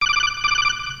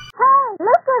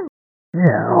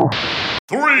Yeah.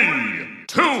 3,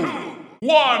 2,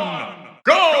 1,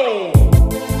 go!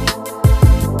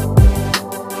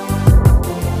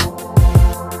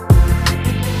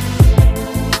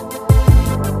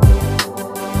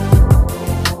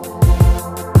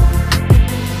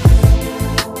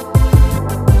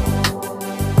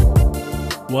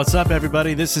 What's up,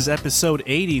 everybody? This is episode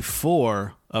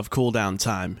 84 of Cooldown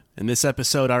Time. In this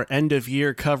episode, our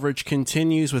end-of-year coverage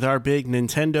continues with our big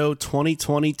Nintendo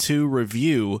 2022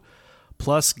 review,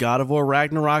 plus God of War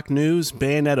Ragnarok news,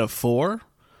 Bayonetta 4,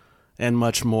 and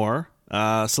much more.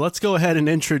 So let's go ahead and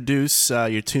introduce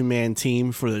your two-man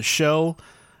team for the show.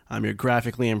 I'm your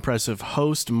graphically impressive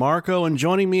host, Marco, and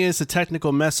joining me is the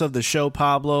technical mess of the show,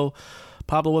 Pablo.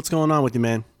 Pablo, what's going on with you,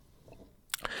 man?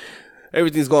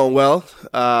 Everything's going well.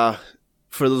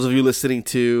 For those of you listening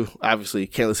to, obviously you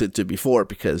can't listen to before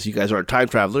because you guys aren't time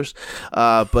travelers,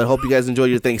 but hope you guys enjoyed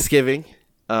your Thanksgiving.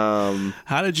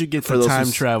 How did you get the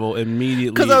time travel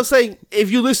immediately? Because I was saying,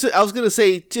 if you listen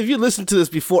to this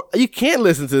before, you can't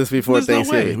listen to this before There's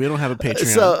Thanksgiving. No way. We don't have a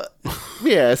Patreon.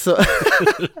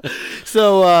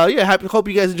 Hope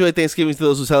you guys enjoyed Thanksgiving to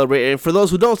those who celebrate. And for those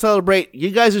who don't celebrate,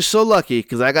 you guys are so lucky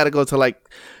because I got to go to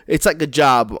it's like a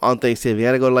job on Thanksgiving. I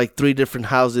had to go to 3 different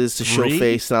houses to show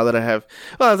face now that I have,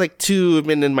 I was 2,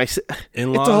 and then my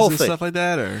in-laws it's a whole and thing. Stuff like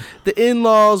that, or the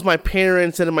in-laws, my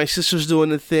parents, and then my sister's doing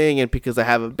the thing. And because I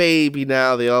have a baby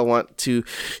now, they all want to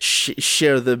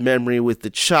share the memory with the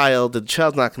child. The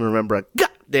child's not going to remember a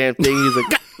goddamn thing. He's a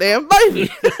goddamn baby.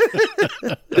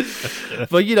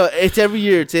 But it's every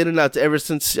year. It's in and out. Ever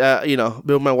since been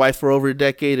with my wife for over a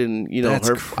decade, and That's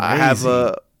crazy. I have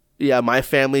my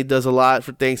family does a lot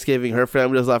for Thanksgiving. Her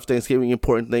family does a lot for Thanksgiving,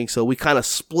 important things. So we kind of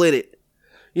split it.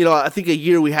 I think a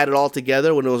year we had it all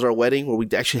together when it was our wedding, where we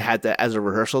actually had that as a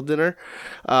rehearsal dinner.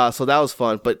 So that was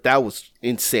fun, but that was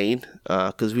insane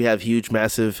because we have huge,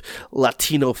 massive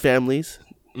Latino families.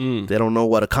 They don't know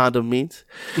what a condom means.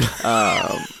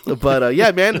 Yeah,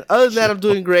 man. Other than that, I'm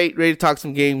doing great. Ready to talk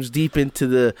some games, deep into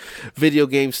the video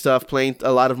game stuff, playing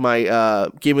a lot of my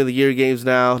Game of the Year games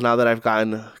now that I've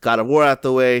gotten God of War out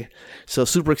the way. So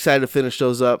super excited to finish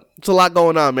those up. It's a lot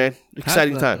going on, man.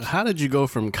 Exciting times. How did you go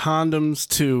from condoms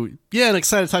to, and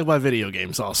excited to talk about video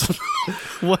games also?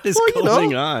 What is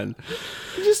going on?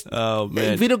 Oh,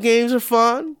 man. Video games are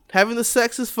fun. Having the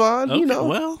sex is fun,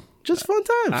 just fun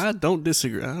times. I don't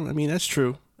disagree. I mean, that's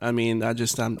true. I mean,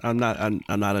 I'm not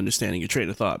understanding your train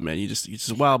of thought, man. You just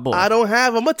a wild boy.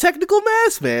 I'm a technical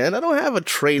mess, man. I don't have a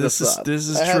train of thought. This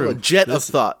is true. I have a jet of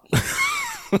thought.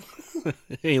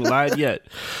 Ain't lied yet.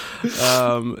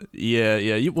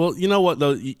 Yeah. You know what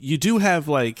though? You do have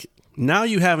now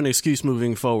you have an excuse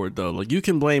moving forward though. You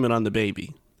can blame it on the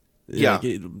baby. Yeah.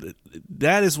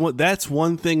 That's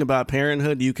one thing about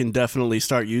parenthood you can definitely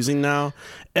start using now.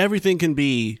 Everything can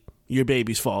be your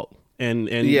baby's fault. And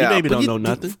your baby don't know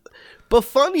nothing. But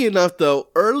funny enough, though,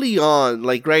 early on,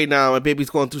 right now, my baby's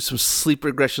going through some sleep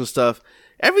regression stuff.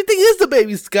 Everything is the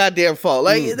baby's goddamn fault.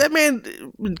 That man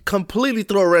completely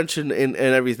throw a wrench in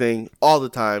everything all the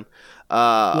time. What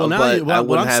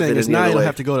I'm saying is now you don't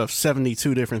have to go to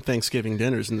 72 different Thanksgiving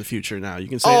dinners in the future. Now you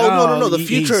can say, no.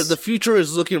 The future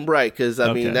is looking bright because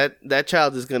I mean that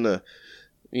child is gonna,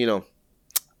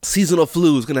 seasonal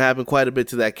flu is going to happen quite a bit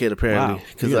to that kid, apparently.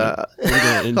 Because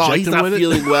he's not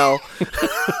feeling well.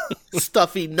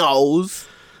 Stuffy nose.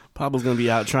 Pablo's going to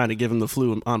be out trying to give him the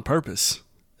flu on purpose.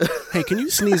 Hey, can you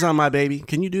sneeze on my baby?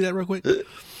 Can you do that real quick?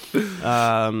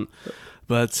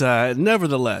 But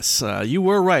nevertheless, you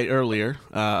were right earlier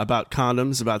about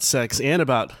condoms, about sex, and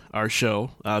about our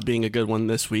show being a good one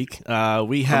this week.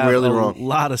 We have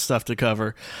lot of stuff to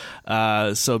cover.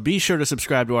 So be sure to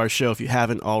subscribe to our show if you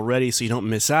haven't already so you don't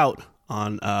miss out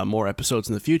on more episodes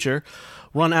in the future.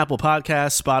 We're on Apple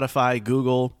Podcasts, Spotify,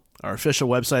 Google, our official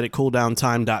website at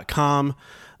cooldowntime.com.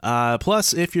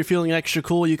 Plus, if you're feeling extra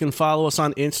cool, you can follow us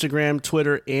on Instagram,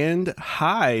 Twitter, and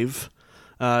Hive.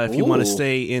 If you want to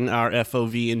stay in our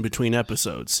FOV in between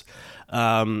episodes.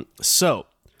 So,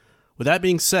 with that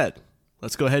being said,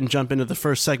 let's go ahead and jump into the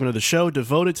first segment of the show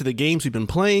devoted to the games we've been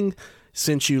playing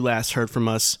since you last heard from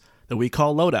us that we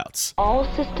call Loadouts. All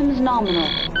systems nominal.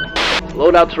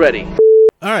 Loadouts ready.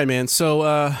 All right, man.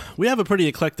 So we have a pretty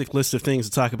eclectic list of things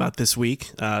to talk about this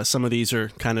week. Some of these are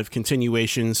kind of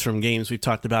continuations from games we've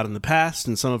talked about in the past,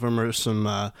 and some of them are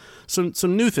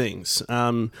some new things.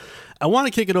 I want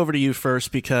to kick it over to you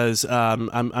first because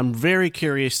I'm very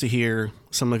curious to hear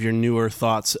some of your newer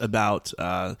thoughts about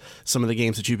some of the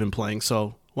games that you've been playing.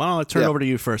 So why don't I turn it over to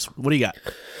you first? What do you got?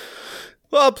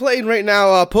 Well, I'm playing right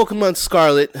now Pokemon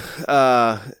Scarlet.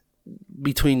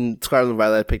 Between Scarlet and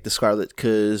Violet, I picked the Scarlet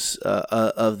because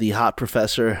of the hot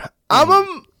professor.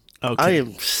 I'm Okay.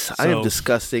 I am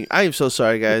disgusting. I am so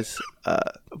sorry, guys.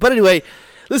 But anyway,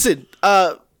 listen.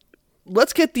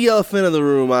 Let's get the elephant in the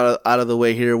room out of the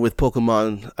way here with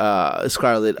Pokemon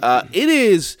Scarlet. It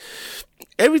is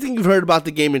everything you've heard about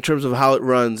the game in terms of how it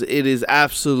runs. It is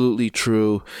absolutely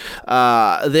true.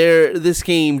 This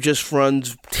game just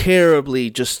runs terribly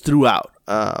just throughout.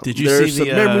 Did you see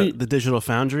the Digital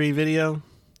Foundry video?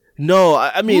 No,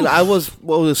 I mean, I was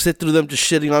sit through them just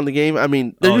shitting on the game. I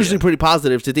mean, they're usually pretty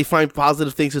positive. Did they find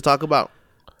positive things to talk about?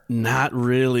 Not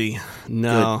really.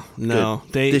 No. Good.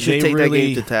 They should take that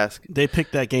game to task. They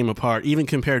picked that game apart. Even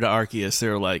compared to Arceus, they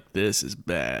were like, this is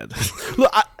bad.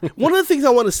 Look, one of the things I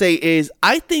want to say is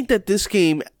I think that this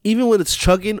game, even when it's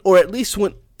chugging, or at least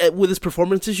with its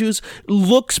performance issues,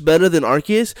 looks better than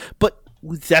Arceus, but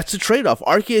that's the trade-off.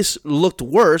 Arceus looked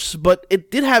worse, but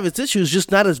it did have its issues, just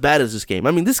not as bad as this game.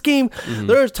 I mean, this game,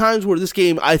 there are times where this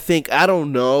game, I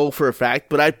don't know for a fact,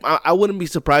 but I wouldn't be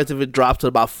surprised if it drops to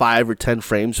about 5 or 10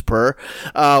 frames per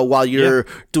while you're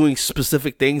doing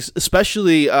specific things,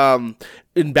 especially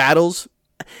in battles.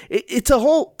 It's a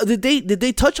whole... Did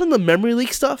they touch on the memory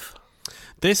leak stuff?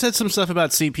 They said some stuff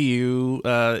about CPU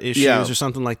issues or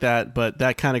something like that, but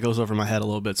that kind of goes over my head a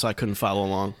little bit, so I couldn't follow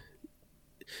along.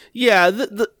 Yeah,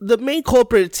 the main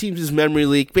culprit, it seems, is memory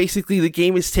leak. Basically, the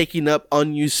game is taking up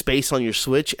unused space on your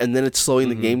Switch, and then it's slowing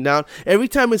the game down. Every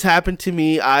time it's happened to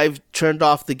me, I've turned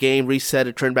off the game, reset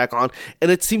it, turned back on,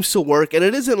 and it seems to work. And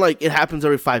it isn't like it happens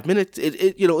every 5 minutes.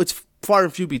 It's far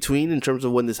and few between in terms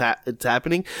of when it's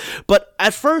happening. But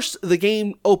at first, the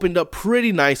game opened up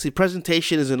pretty nicely.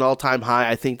 Presentation is an all-time high.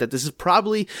 I think that this is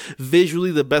probably visually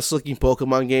the best-looking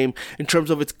Pokemon game in terms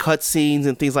of its cutscenes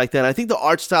and things like that. I think the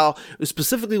art style,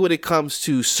 specifically when it comes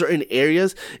to certain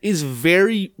areas, is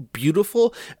very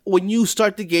beautiful. When you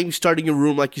start the game, you start in your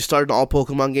room like you start in all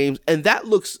Pokemon games, and that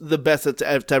looks the best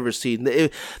I've ever seen.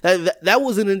 That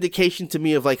was an indication to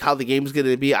me of like how the game is going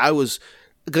to be. I was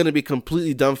going to be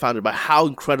completely dumbfounded by how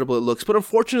incredible it looks, but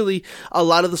unfortunately a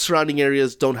lot of the surrounding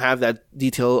areas don't have that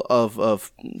detail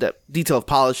of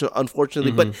polish,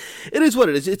 unfortunately. But it is what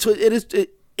it is.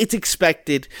 It's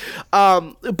expected.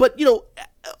 But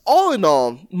all in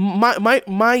all,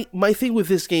 my thing with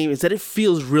this game is that it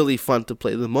feels really fun to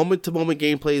play. The moment-to-moment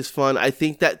gameplay is fun. I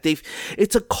think that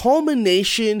it's a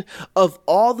culmination of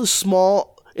all the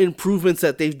small improvements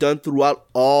that they've done throughout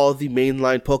all the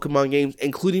mainline Pokemon games,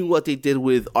 including what they did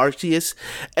with Arceus,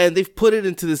 and they've put it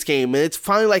into this game, and it's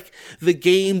finally like the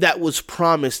game that was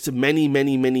promised many,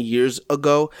 many, many years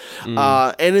ago.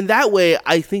 And in that way,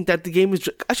 I think that the game is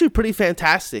actually pretty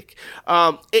fantastic.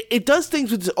 It does things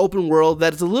with this open world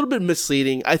that is a little bit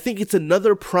misleading. I think it's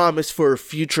another promise for a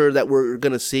future that we're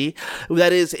going to see.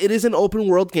 That is, it is an open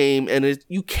world game, and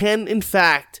you can, in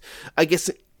fact, I guess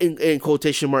in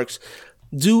quotation marks,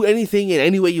 do anything in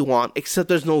any way you want, except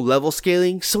there's no level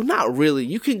scaling. So not really.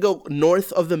 You can go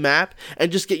north of the map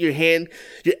and just get your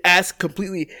ass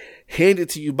completely handed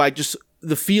to you by just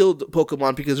the field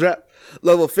Pokemon, because you're at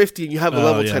level 50 and you have a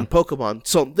level 10 Pokemon.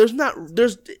 So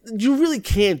you really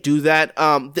can't do that.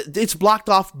 It's blocked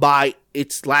off by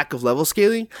its lack of level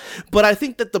scaling, but I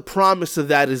think that the promise of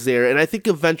that is there, and I think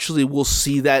eventually we'll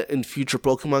see that in future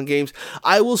Pokemon games.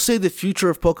 I will say the future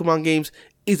of Pokemon games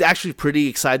is actually pretty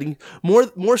exciting,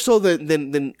 more so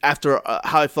than after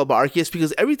how I felt about Arceus,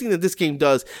 because everything that this game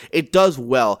does, it does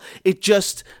well. It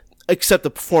just, except the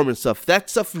performance stuff,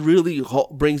 that stuff really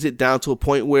brings it down to a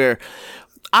point where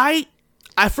at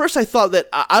first I thought that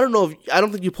I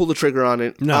don't think you pulled the trigger on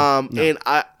it. No. And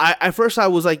at first I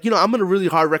was like, I'm gonna really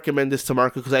hard recommend this to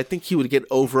Marco, because I think he would get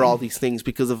over all these things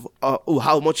because of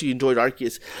how much he enjoyed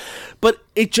Arceus. But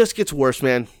it just gets worse,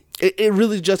 man. It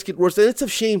really just gets worse, and it's a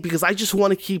shame because I just want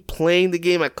to keep playing the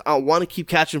game. I want to keep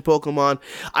catching Pokemon.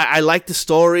 I like the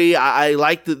story. I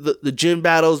like the gym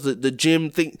battles, the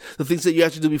gym thing, the things that you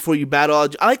have to do before you battle.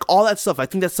 I like all that stuff. I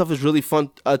think that stuff is really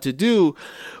fun to do,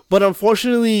 but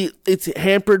unfortunately, it's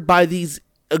hampered by these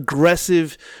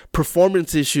aggressive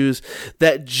performance issues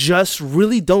that just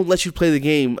really don't let you play the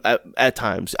game at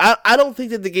times. I don't think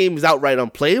that the game is outright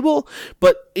unplayable,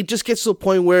 but it just gets to a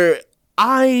point where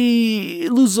I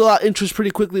lose a lot of interest pretty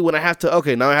quickly when I have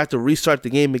to restart the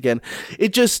game again.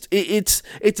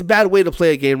 It's a bad way to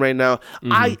play a game right now.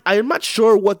 I'm not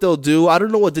sure what they'll do. I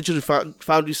don't know what Digital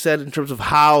Foundry said in terms of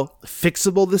how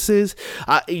fixable this is.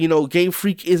 Game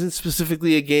Freak isn't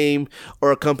specifically a game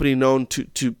or a company known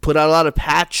to put out a lot of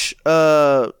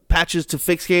patches to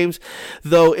fix games.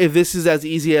 Though if this is as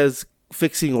easy as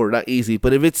fixing, or not easy,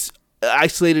 but if it's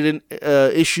isolated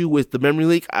issue with the memory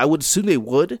leak, I would assume they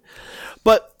would.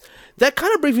 But that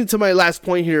kind of brings me to my last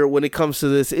point here when it comes to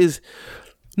this, is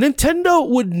Nintendo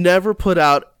would never put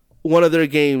out one of their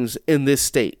games in this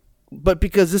state. but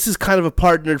because this is kind of a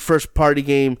partnered first-party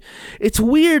game, it's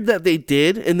weird that they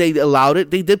did, and they allowed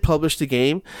it. They did publish the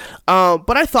game.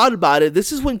 But I thought about it.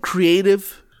 This is when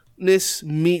creativeness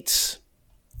meets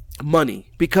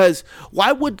money. Because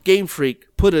why would Game Freak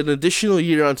put an additional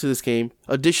year onto this game,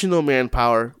 additional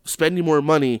manpower, spending more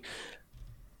money?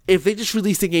 If they just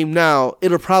release the game now,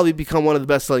 it'll probably become one of the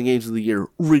best-selling games of the year,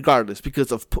 regardless,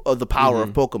 because of the power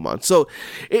of Pokemon. So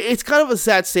it's kind of a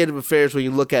sad state of affairs when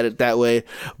you look at it that way.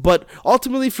 But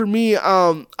ultimately, for me,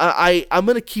 I'm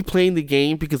gonna keep playing the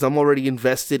game because I'm already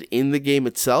invested in the game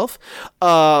itself.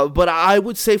 But I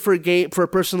would say for a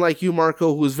person like you,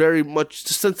 Marco, who is very much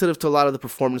sensitive to a lot of the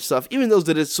performance stuff, even though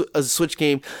it is a Switch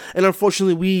game, and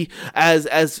unfortunately, we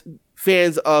as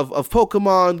fans of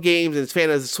Pokemon games and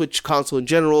fans of the Switch console in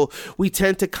general, we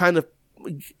tend to kind of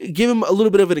give him a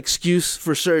little bit of an excuse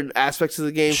for certain aspects of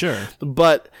the game. Sure.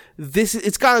 But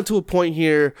it's gotten to a point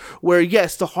here where,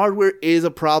 yes, the hardware is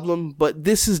a problem, but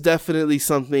this is definitely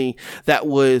something that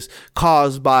was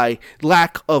caused by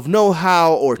lack of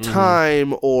know-how or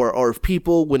time or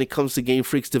people when it comes to Game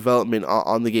Freak's development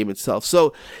on the game itself.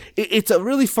 So it's a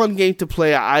really fun game to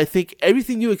play. I think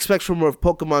everything you expect from a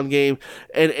Pokemon game,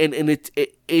 and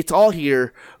it's all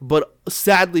here, but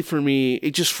sadly for me,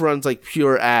 it just runs like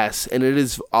pure ass, and it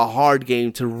is a hard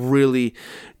game to really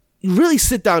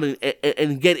sit down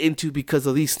and get into because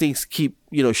of these things keep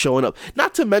showing up.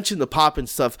 Not to mention the pop and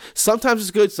stuff. Sometimes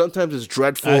it's good, sometimes it's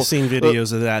dreadful. I've seen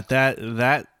videos of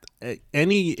that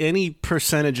any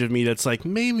percentage of me that's like,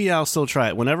 maybe I'll still try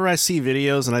it. Whenever I see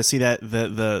videos and I see that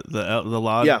the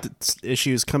log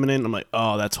issues coming in, I'm like,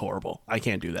 oh, that's horrible. I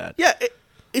can't do that. Yeah.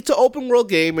 It's an open world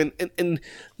game, and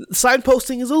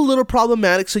signposting is a little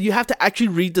problematic, so you have to actually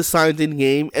read the signs in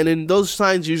game, and then those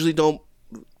signs usually don't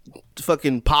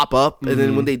fucking pop up, and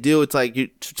then when they do, it's like you're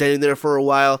standing there for a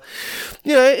while.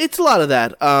 It's a lot of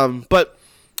that. But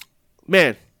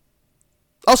man,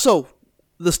 also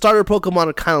the starter Pokemon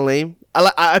are kind of lame.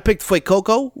 I picked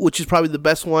Fuecoco, which is probably the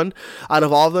best one out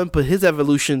of all of them, but his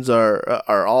evolutions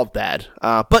are all bad.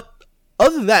 But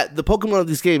other than that, the Pokemon of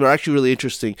this game are actually really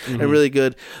interesting and really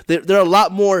good. They're a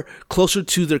lot more closer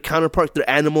to their counterpart, their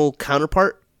animal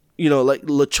counterpart. Like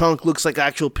Lechonk looks like an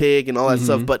actual pig and all that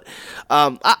stuff. But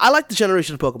I like the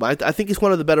generation of Pokemon. I think it's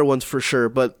one of the better ones for sure.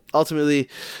 But ultimately,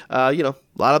 a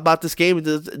lot about this game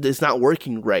is not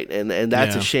working right, and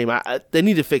that's a shame. They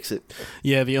need to fix it.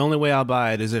 Yeah, the only way I'll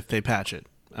buy it is if they patch it.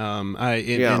 And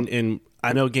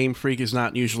I know Game Freak is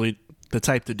not usually the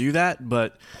type to do that,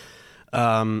 but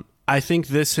I think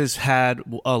this has had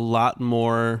a lot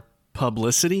more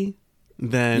publicity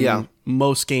than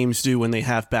most games do when they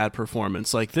have bad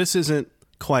performance. Like, this isn't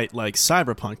quite like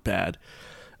Cyberpunk bad,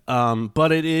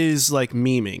 but it is like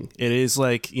memeing. It is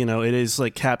like, it is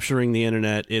like capturing the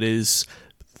internet. It is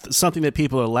something that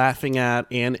people are laughing at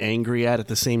and angry at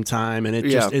the same time, and it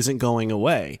just isn't going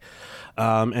away.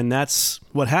 And that's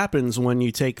what happens when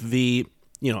you take the,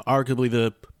 arguably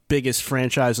the biggest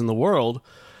franchise in the world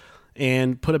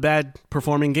and put a bad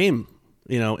performing game,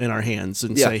 in our hands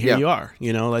and say, here you are,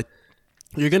 like,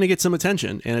 you're going to get some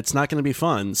attention and it's not going to be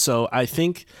fun. So I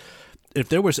think if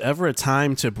there was ever a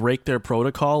time to break their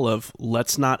protocol of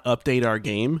let's not update our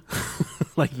game,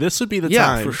 like, this would be the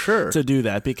time for sure to do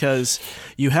that, because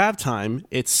you have time.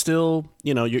 It's still,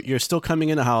 you're still coming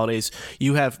into holidays.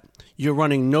 You're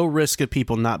running no risk of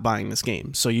people not buying this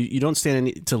game. So you don't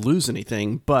stand to lose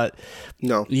anything, but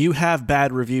you have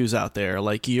bad reviews out there.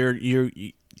 Like, your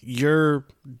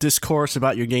discourse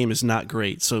about your game is not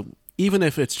great. So even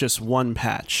if it's just one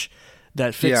patch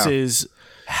that fixes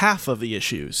half of the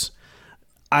issues,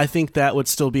 I think that would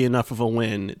still be enough of a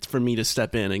win for me to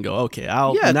step in and go, okay,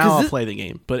 I'll play the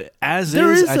game. But I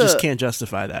just can't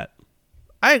justify that.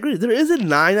 I agree. There is a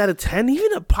 9 out of 10,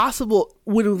 even a possible,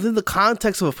 within the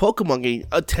context of a Pokemon game,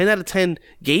 a 10 out of 10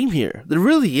 game here. There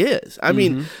really is. I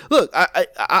mean, look,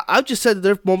 I've just said that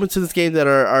there are moments in this game that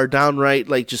are downright,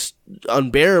 like, just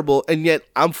unbearable, and yet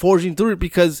I'm forging through it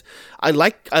because I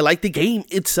like the game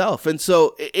itself. And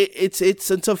so it's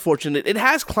unfortunate. It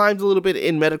has climbed a little bit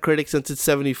in Metacritic since it's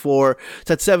 74. It's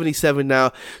at 77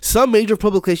 now. Some major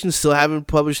publications still haven't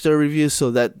published their reviews, so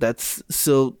that's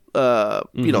still,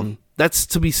 that's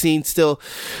to be seen still.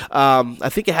 I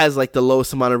think it has like the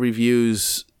lowest amount of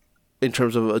reviews in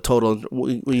terms of a total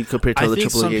when you compare to other AAA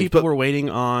games. I think some people were waiting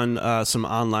on some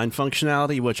online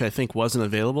functionality, which I think wasn't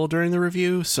available during the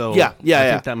review. So I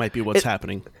think that might be what's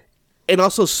happening. And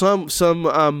also some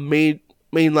mainline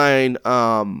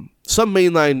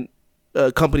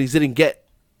companies didn't get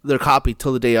their copy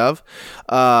till the day of.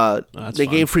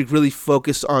 Game Freak really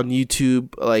focused on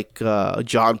YouTube, like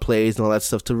John Plays and all that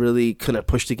stuff, to really kind of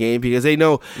push the game, because they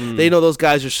know those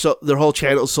guys are their whole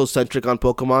channel is so centric on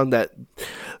Pokemon that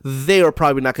they are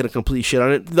probably not going to complete shit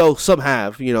on it, though some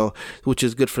have, which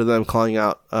is good for them, calling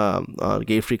out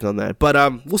Game Freak on that. But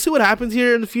we'll see what happens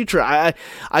here in the future. I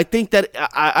think that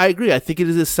I agree. I think it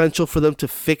is essential for them to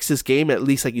fix this game, at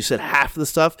least, like you said, half of the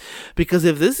stuff, because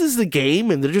if this is the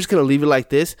game and they're just going to leave it like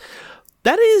this,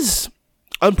 that is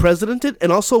unprecedented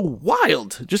and also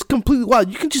wild, just completely wild.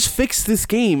 You can just fix this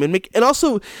game and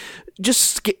also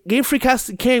just Game Freak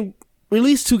can't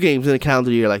release 2 games in a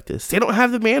calendar year like this. They don't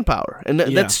have the manpower, and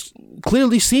that's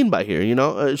clearly seen by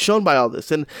here, shown by all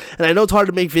this. And I know it's hard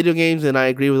to make video games, and I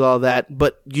agree with all that,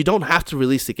 but you don't have to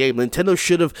release the game. Nintendo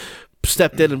should have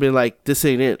stepped in and been like, this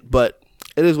ain't it, but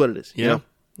it is what it is. Yeah.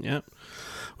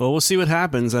 Well, we'll see what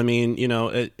happens. I mean,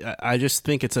 I just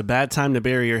think it's a bad time to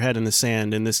bury your head in the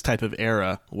sand in this type of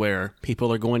era where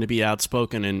people are going to be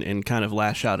outspoken and kind of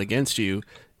lash out against you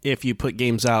if you put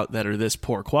games out that are this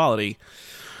poor quality.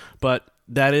 But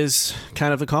that is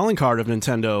kind of the calling card of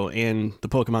Nintendo and the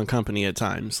Pokemon Company at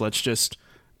times. Let's just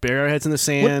bury our heads in the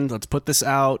sand. Let's put this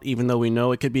out, even though we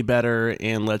know it could be better,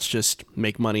 and let's just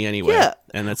make money anyway. Yeah.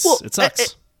 And it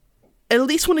sucks. At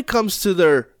least when it comes to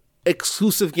their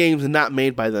exclusive games and not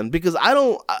made by them, because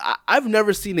I've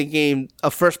never seen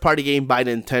a first party game by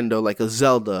Nintendo, like a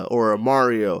Zelda or a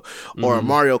Mario or a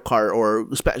Mario Kart or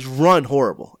run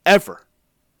horrible ever.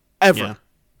 Yeah.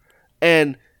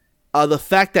 And the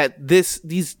fact that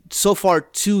these so far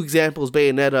 2 examples,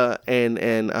 Bayonetta and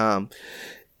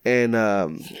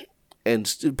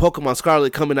Pokemon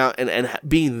Scarlet coming out and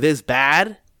being this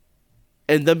bad,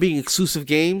 and them being exclusive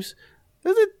games,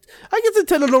 I guess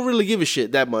Nintendo don't really give a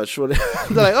shit that much. They're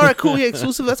like, all right, cool, yeah,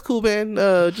 exclusive, that's cool, man.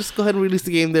 Just go ahead and release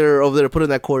the game over there, put in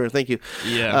that quarter, thank you.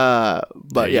 Yeah.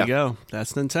 But there you go.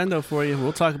 That's Nintendo for you.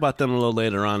 We'll talk about them a little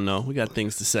later on, though. We got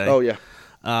things to say. Oh, yeah.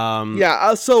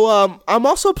 So I'm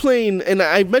also playing, and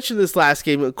I mentioned this last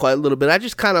game quite a little bit. I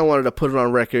just kind of wanted to put it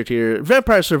on record here.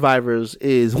 Vampire Survivors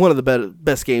is one of the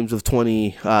best games of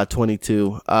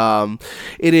 2022.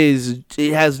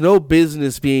 It has no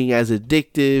business being as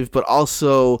addictive, but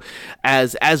also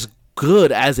as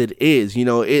good as it is.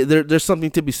 There's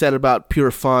something to be said about pure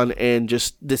fun and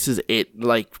just this is it,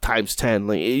 like times 10.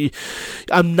 Like,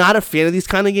 I'm not a fan of these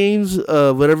kind of games,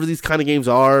 whatever these kind of games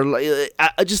are. Like,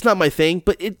 just not my thing.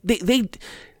 But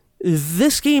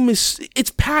this game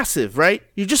it's passive, right?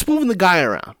 You're just moving the guy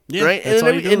around, right?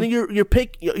 And you're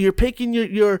picking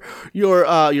your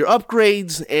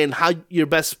upgrades and how your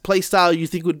best play style you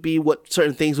think would be, what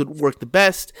certain things would work the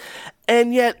best,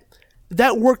 and yet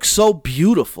that works so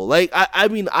beautiful. Like,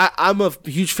 I'm a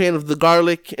huge fan of the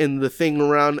garlic and the thing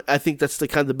around. I think that's the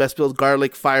kind of the best build,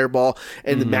 garlic, fireball,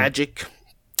 and the magic,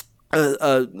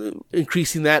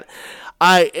 increasing that.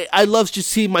 I love to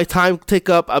see my time tick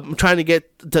up. I'm trying to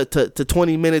get to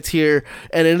 20 minutes here,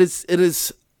 and it's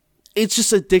just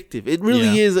addictive. It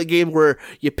really is a game where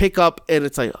you pick up and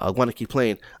it's like, I want to keep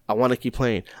playing. I want to keep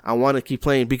playing. I want to keep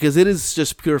playing, because it is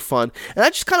just pure fun. And I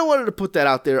just kind of wanted to put that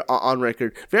out there on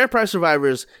record. Vampire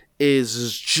Survivors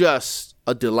is just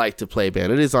a delight to play,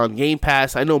 man. It is on Game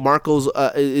Pass. I know Marco's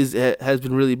has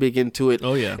been really big into it.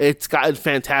 Oh, yeah. It's gotten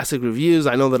fantastic reviews.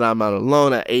 I know that I'm not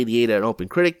alone at 88 at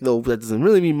OpenCritic, though that doesn't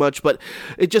really mean much, but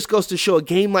it just goes to show a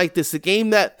game like this, a game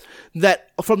that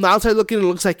from the outside looking, it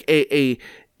looks like it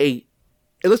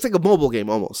looks like a mobile game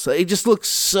almost. It just looks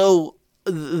so,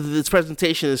 its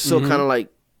presentation is so kind of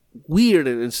like weird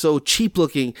and so cheap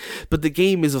looking, but the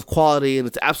game is of quality and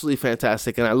it's absolutely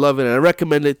fantastic, and I love it, and I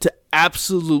recommend it to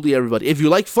absolutely everybody. If you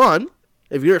like fun,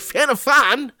 if you're a fan of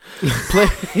fun, play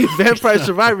Vampire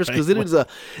Survivors, because it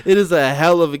is a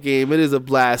hell of a game. It is a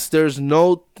blast. There's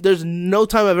no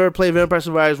time I've ever played Vampire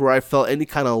Survivors where I felt any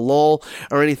kind of lull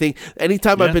or anything.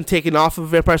 Anytime I've been taken off of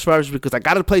Vampire Survivors because I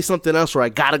got to play something else or I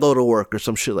got to go to work or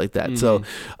some shit like that. So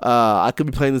I could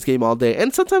be playing this game all day,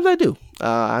 and sometimes I do.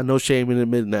 No shame in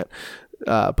admitting that.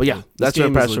 But yeah, that's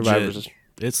Vampire Survivors.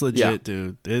 It's legit,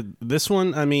 dude. This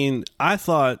one, I mean, I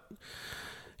thought.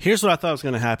 Here's what I thought was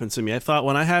going to happen to me. I thought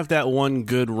when I have that one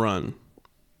good run,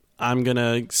 I'm going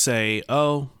to say,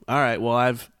 "Oh, all right. Well,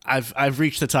 I've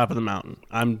reached the top of the mountain.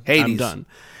 I'm done."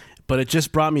 But it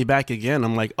just brought me back again.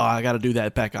 I'm like, "Oh, I got to do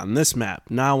that back on this map.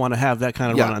 Now I want to have that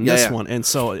kind of run on this one." And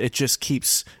so it just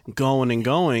keeps going and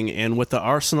going. And with the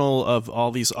arsenal of all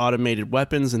these automated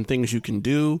weapons and things you can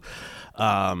do,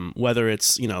 whether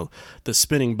it's the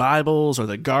spinning Bibles or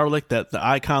the garlic, that the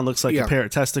icon looks like a pair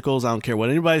of testicles. I don't care what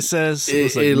anybody says.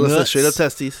 It looks like straight up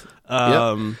testes.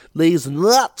 Lays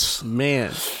nuts.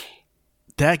 Man,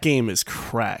 that game is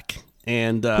crack.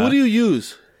 And who do you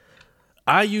use?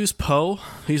 I use Poe.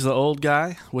 He's the old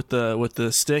guy with the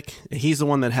stick. He's the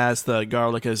one that has the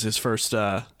garlic as his first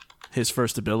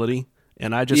ability.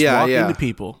 And I just walk into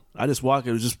people. It was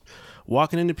just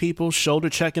walking into people, shoulder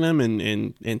checking them,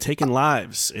 and taking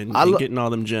lives and getting all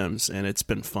them gems. And it's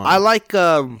been fun. I like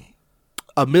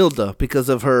Amilda because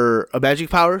of her magic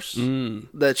powers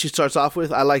that she starts off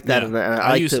with. I like that. Yeah. And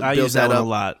I use that one a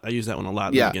lot. I use that one a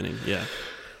lot in the beginning. Yeah.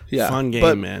 Fun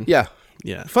game, man. Yeah.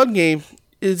 Fun game.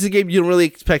 It's a game you don't really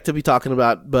expect to be talking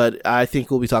about, but I think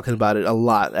we'll be talking about it a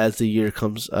lot as the year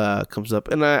comes up.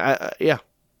 And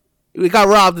we got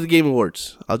robbed of the Game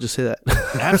Awards. I'll just say that.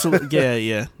 Absolutely.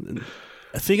 Yeah.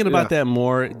 Thinking about that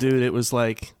more, dude, it was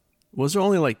like, was there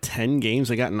only like 10 games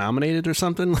that got nominated or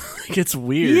something? Like, it's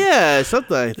weird. Yeah,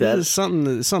 something like that. There's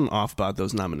something off about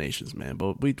those nominations, man.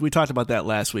 But we talked about that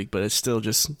last week, but it's still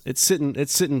just it's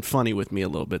sitting funny with me a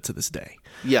little bit to this day.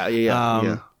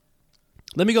 Yeah.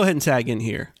 Let me go ahead and tag in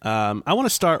here. I want to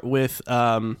start with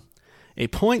a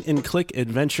point-and-click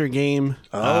adventure game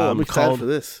I'm excited for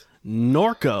this.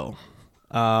 Norco.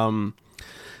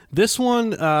 This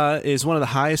one is one of the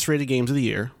highest-rated games of the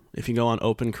year. If you go on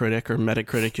OpenCritic or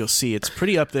Metacritic, you'll see it's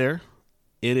pretty up there.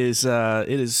 It is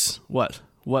what?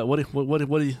 What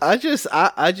do you? I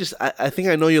think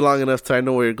I know you long enough to I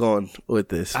know where you're going with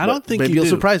this. I don't think maybe you'll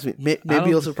surprise me. Maybe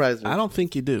you'll surprise me. I don't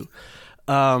think you do.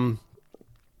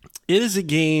 It is a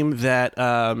game that,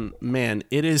 man,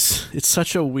 it's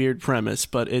such a weird premise,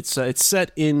 but it's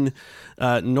set in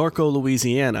Norco,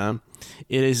 Louisiana.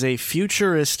 It is a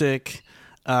futuristic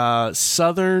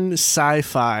southern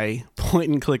sci-fi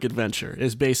point-and-click adventure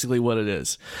is basically what it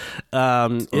is.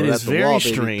 It is very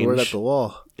strange. Throw it at the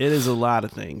wall. It is a lot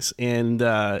of things, and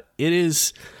it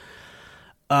is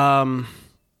a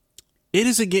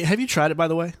game. Have you tried it, by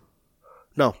the way?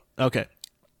 No. Okay.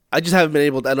 I just haven't been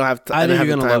able to. I don't have. I think you're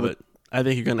gonna love it. I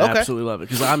think you're gonna absolutely love it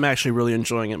because I'm actually really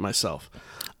enjoying it myself.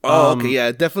 Oh, okay,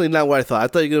 yeah, definitely not what I thought. I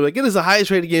thought you were gonna be like, it is the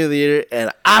highest rated game of the year,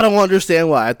 and I don't understand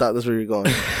why. I thought that's where you're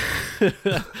going.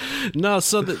 No,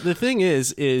 so the thing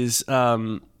is, it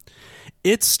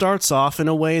starts off in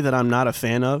a way that I'm not a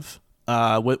fan of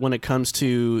when it comes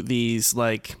to these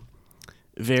like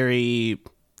very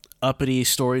uppity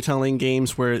storytelling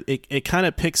games where it kind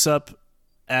of picks up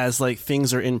as like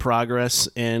things are in progress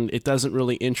and it doesn't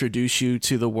really introduce you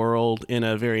to the world in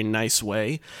a very nice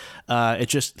way. It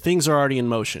just, things are already in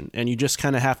motion and you just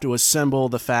kind of have to assemble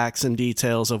the facts and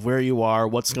details of where you are,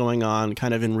 what's going on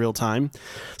kind of in real time.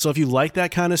 So if you like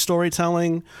that kind of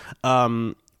storytelling,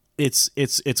 it's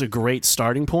a great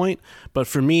starting point. But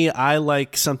for me, I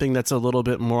like something that's a little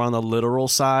bit more on the literal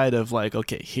side of like,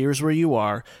 okay, here's where you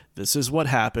are. This is what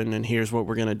happened, and here's what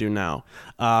we're going to do now.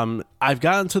 I've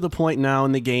gotten to the point now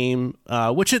in the game,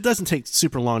 which it doesn't take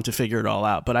super long to figure it all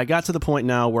out, but I got to the point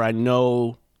now where I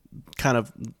know kind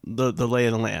of the lay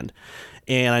of the land,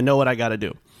 and I know what I got to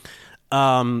do.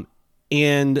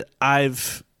 And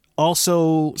I've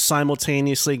also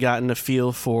simultaneously gotten a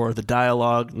feel for the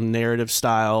dialogue, narrative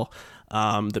style,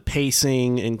 the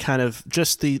pacing, and kind of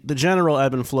just the general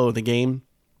ebb and flow of the game.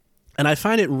 And I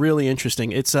find it really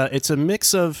interesting. It's a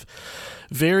mix of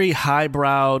very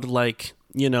highbrowed, like,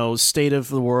 you know, state of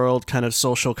the world kind of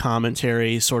social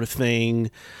commentary sort of thing,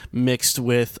 mixed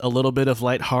with a little bit of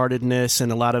lightheartedness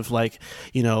and a lot of like,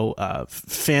 you know,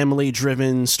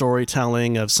 family-driven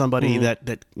storytelling of somebody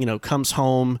that you know comes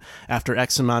home after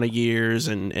X amount of years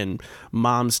and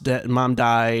mom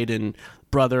died and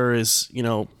brother is, you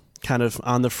know, kind of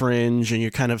on the fringe, and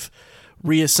you're kind of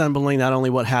reassembling not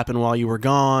only what happened while you were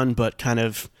gone, but kind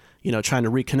of, you know, trying to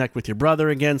reconnect with your brother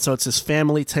again. So it's this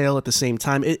family tale at the same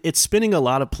time. It's spinning a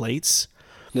lot of plates.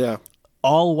 Yeah.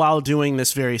 All while doing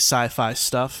this very sci-fi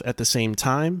stuff at the same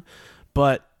time.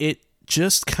 But it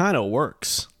just kind of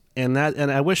works. And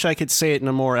I wish I could say it in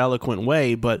a more eloquent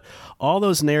way, but all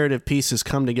those narrative pieces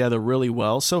come together really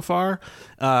well so far.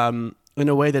 In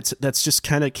a way that's just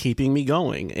kind of keeping me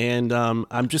going. And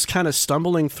I'm just kind of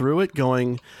stumbling through it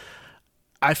going,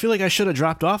 I feel like I should have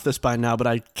dropped off this by now, but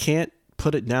I can't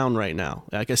put it down right now.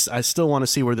 I guess I still want to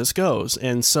see where this goes.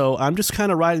 And so I'm just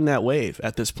kind of riding that wave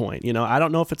at this point. You know, I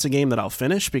don't know if it's a game that I'll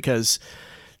finish because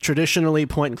traditionally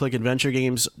point and click adventure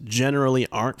games generally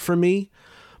aren't for me,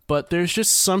 but there's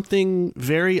just something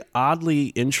very oddly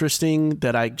interesting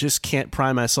that I just can't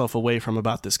pry myself away from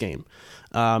about this game.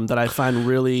 That I find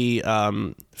really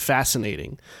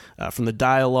fascinating, from the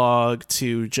dialogue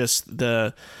to just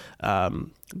the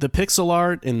pixel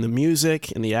art and the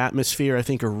music and the atmosphere. I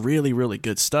think are really, really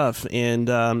good stuff, and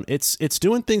it's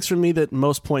doing things for me that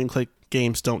most point and click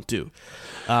games don't do.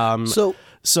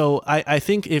 So I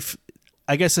think if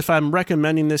I'm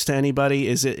recommending this to anybody,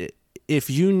 is if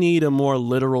you need a more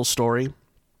literal story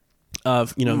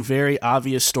of, very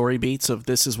obvious story beats of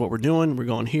this is what we're doing, we're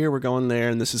going here, we're going there,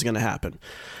 and this is going to happen,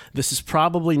 this is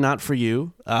probably not for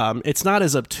you. It's not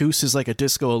as obtuse as like a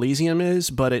Disco Elysium is,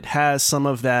 but it has some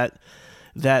of that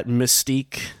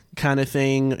mystique kind of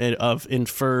thing of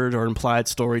inferred or implied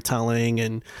storytelling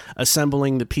and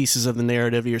assembling the pieces of the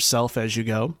narrative yourself as you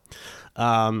go.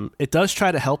 It does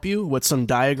try to help you with some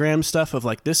diagram stuff of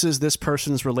like, this is this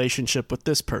person's relationship with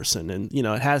this person. And,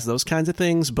 it has those kinds of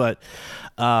things, but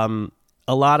a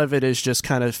lot of it is just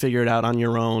kind of figure it out on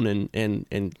your own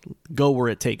and go where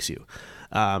it takes you.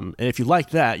 And if you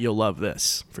like that, you'll love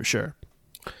this for sure.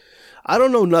 I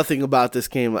don't know nothing about this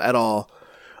game at all.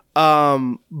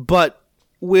 But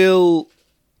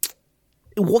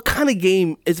what kind of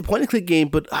game? It's a point and click game,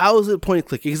 but how is it point and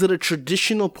click? Is it a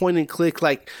traditional point and click,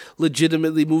 like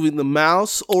legitimately moving the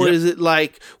mouse, or is it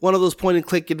like one of those point and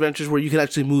click adventures where you can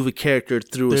actually move a character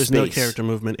through a space? There's no character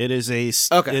movement. It is a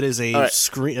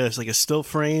screen. It's like a still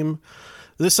frame.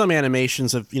 There's some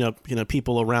animations of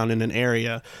people around in an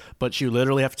area, but you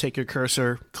literally have to take your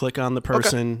cursor, click on the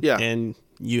person, and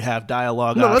you have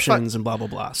dialogue options and blah blah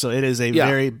blah. So it is a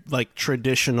very like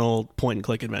traditional point and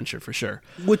click adventure for sure,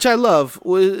 which I love.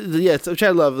 Which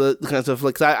I love the kind of stuff.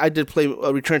 Like I did play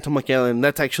Return to Monkey Island. And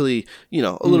that's actually a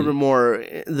little bit more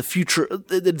the future,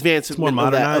 the advancement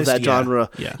of that genre.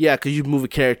 Yeah, because you move a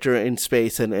character in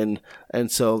space and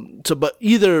so. But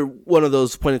either one of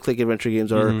those point and click adventure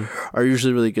games are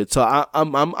usually really good. So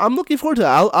I'm looking forward to it.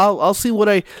 I'll see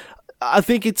what I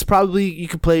think it's probably you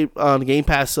could play on Game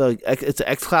Pass. It's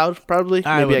xCloud probably.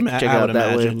 Maybe I can check it out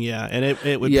that way. Yeah, and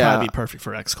it would probably be perfect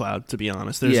for xCloud. To be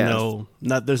honest, there's no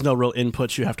real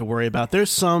inputs you have to worry about. There's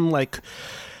some like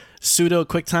pseudo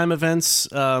QuickTime events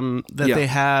that they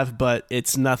have, but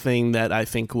it's nothing that I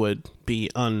think would be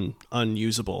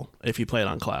unusable if you play it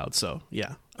on cloud. So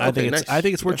yeah, I think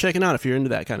it's worth checking out if you're into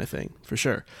that kind of thing for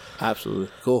sure. Absolutely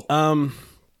cool.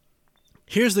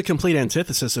 Here's the complete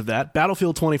antithesis of that: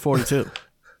 Battlefield 2042.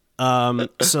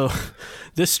 So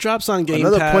this drops on Game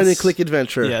Pass. Another point and click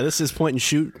adventure. Yeah, this is point and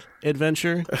shoot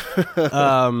adventure.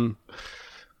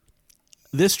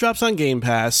 This drops on Game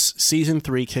Pass. Season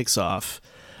 3 kicks off.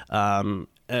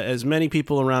 As many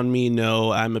people around me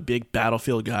know, I'm a big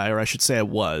Battlefield guy, or I should say I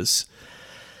was,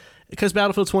 because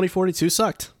Battlefield 2042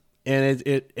 sucked, and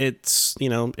it's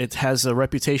it has a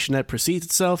reputation that precedes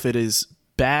itself. It is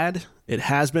bad. It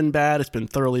has been bad. It's been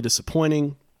thoroughly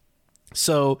disappointing.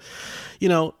 So,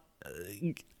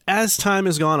 as time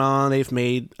has gone on, they've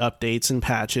made updates and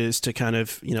patches to kind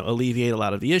of, alleviate a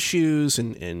lot of the issues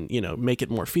and make it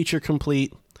more feature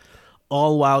complete,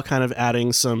 all while kind of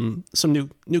adding some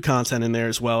new content in there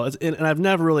as well. And I've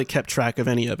never really kept track of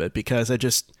any of it because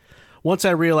once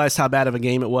I realized how bad of a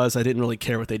game it was, I didn't really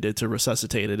care what they did to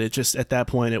resuscitate it. It just, at that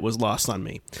point, it was lost on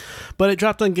me. But it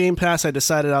dropped on Game Pass. I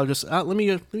decided I'll just, let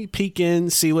me peek in,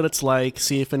 see what it's like,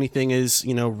 see if anything is,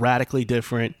 radically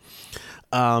different.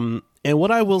 And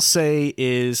what I will say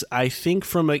is, I think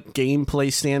from a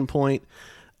gameplay standpoint,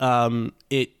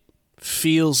 it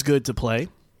feels good to play.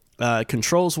 It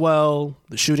controls well,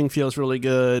 the shooting feels really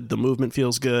good, the movement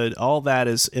feels good. All that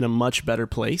is in a much better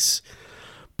place.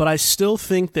 But I still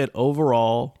think that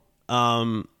overall,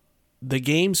 the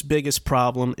game's biggest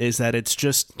problem is that it's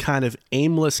just kind of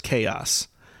aimless chaos.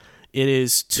 It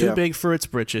is too big for its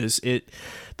britches.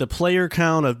 The player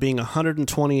count of being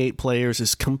 128 players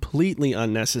is completely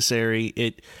unnecessary.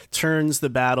 It turns the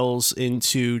battles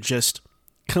into just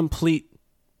complete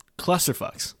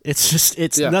clusterfucks.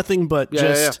 It's nothing but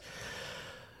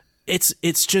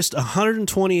it's just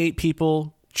 128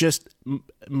 people just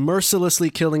mercilessly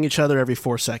killing each other every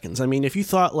 4 seconds. I mean, if you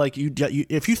thought you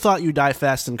die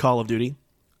fast in Call of Duty,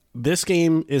 this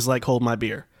game is like hold my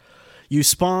beer. You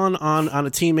spawn on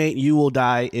a teammate, you will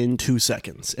die in 2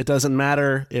 seconds. It doesn't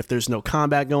matter if there's no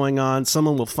combat going on.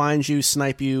 Someone will find you,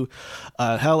 snipe you.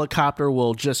 A helicopter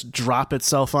will just drop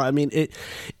itself on. I mean,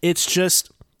 it's just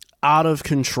out of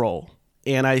control.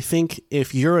 And I think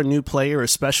if you're a new player,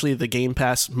 especially the Game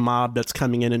Pass mob that's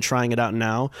coming in and trying it out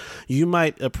now, you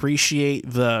might appreciate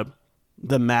the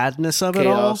madness of it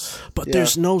all, but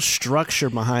there's no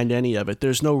structure behind any of it.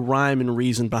 There's no rhyme and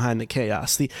reason behind the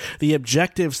chaos. The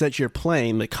objectives that you're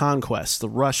playing, the conquests, the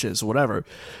rushes, whatever,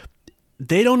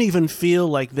 they don't even feel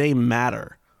like they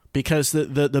matter because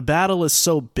the battle is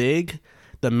so big.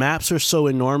 The maps are so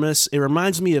enormous. It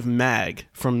reminds me of MAG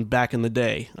from back in the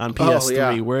day on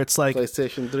PS3, where it's like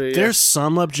PlayStation 3. There's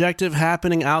some objective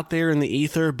happening out there in the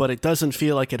ether, but it doesn't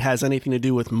feel like it has anything to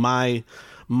do with my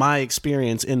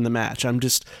experience in the match. I'm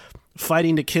just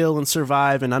fighting to kill and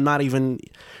survive, and I'm not even.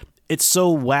 It's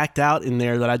so whacked out in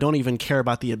there that I don't even care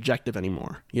about the objective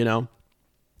anymore.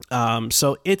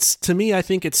 So it's, to me, I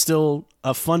think it's still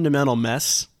a fundamental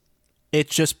mess. It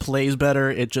just plays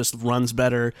better, it just runs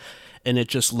better, and it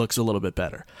just looks a little bit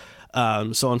better.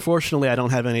 So unfortunately, I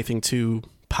don't have anything too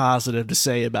positive to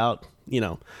say about,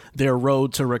 their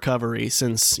road to recovery,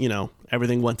 since,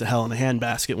 everything went to hell in a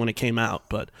handbasket when it came out.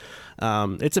 But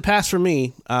it's a pass for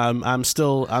me. I'm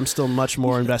still much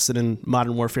more invested in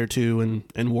Modern Warfare 2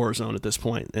 and Warzone at this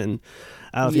point, and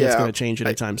I don't think it's going to change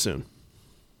anytime soon.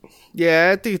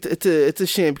 Yeah, I think it's a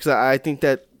shame, because I think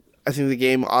the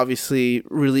game obviously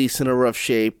released in a rough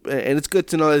shape, and it's good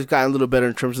to know that it's gotten a little better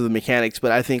in terms of the mechanics,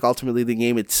 but I think ultimately the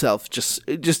game itself just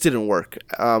didn't work.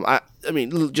 I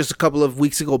mean, just a couple of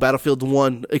weeks ago, Battlefield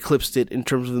 1 eclipsed it in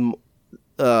terms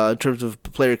of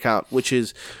player count, which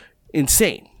is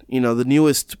insane. The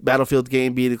newest Battlefield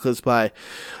game being eclipsed by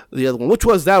the other one,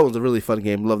 that one's a really fun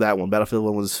game. Love that one. Battlefield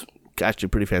 1 was actually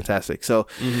pretty fantastic. So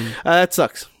that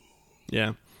sucks.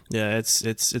 Yeah. Yeah,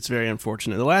 it's very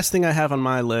unfortunate. The last thing I have on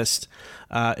my list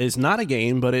is not a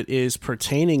game, but it is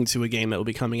pertaining to a game that will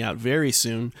be coming out very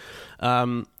soon.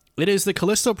 It is the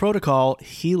Callisto Protocol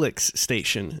Helix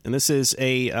Station, and this is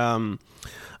a kind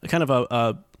of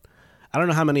a I don't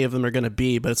know how many of them are going to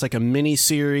be, but it's like a mini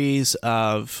series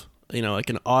of like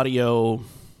an audio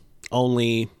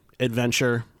only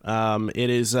adventure. It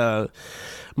is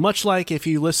much like if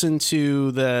you listen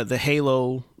to the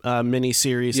Halo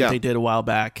mini-series that they did a while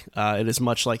back. It is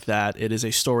much like that. It is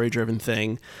a story-driven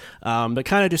thing that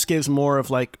kind of just gives more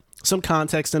of like some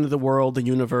context into the world, the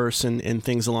universe, and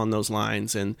things along those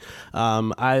lines. And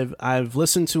I've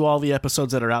listened to all the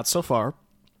episodes that are out so far.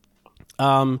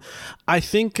 I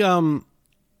think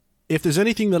if there's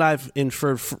anything that I've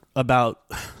inferred about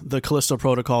the Callisto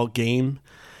Protocol game,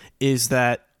 is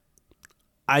that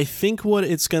I think what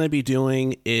it's going to be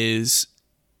doing is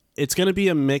it's going to be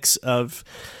a mix of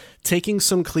taking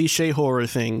some cliche horror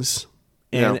things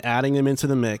and adding them into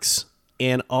the mix.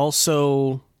 And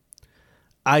also,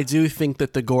 I do think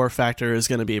that the gore factor is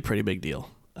going to be a pretty big deal.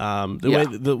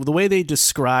 The way they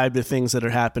describe the things that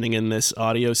are happening in this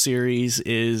audio series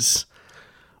is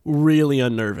really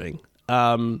unnerving.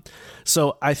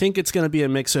 So I think it's going to be a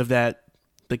mix of that,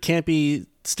 the campy,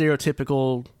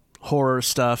 stereotypical horror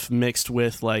stuff mixed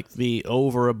with like the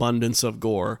overabundance of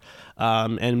gore,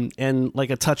 and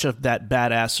like a touch of that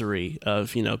badassery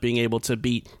of being able to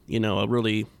beat a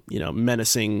really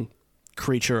menacing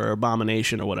creature or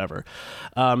abomination or whatever.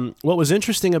 What was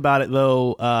interesting about it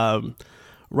though,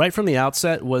 right from the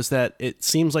outset, was that it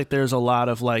seems like there's a lot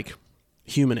of like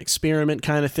human experiment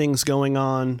kind of things going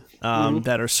on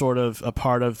that are sort of a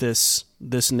part of this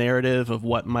narrative of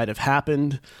what might have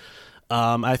happened.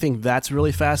 I think that's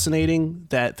really fascinating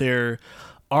that they're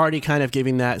already kind of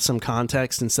giving that some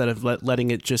context instead of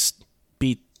letting it just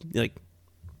be like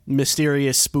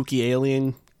mysterious, spooky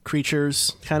alien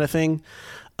creatures kind of thing.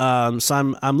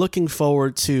 So I'm looking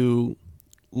forward to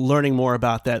learning more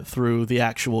about that through the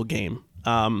actual game.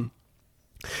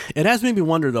 It has made me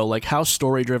wonder though, like how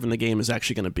story driven the game is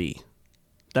actually going to be.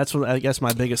 That's what I guess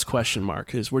my biggest question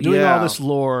mark is. We're doing all this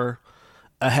lore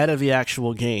ahead of the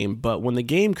actual game, but when the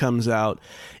game comes out,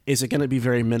 is it going to be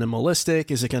very minimalistic?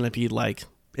 Is it going to be like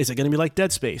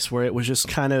Dead Space, where it was just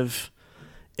kind of,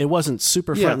 it wasn't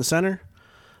super front and center?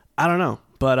 I don't know,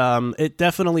 but it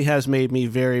definitely has made me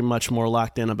very much more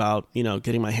locked in about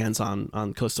getting my hands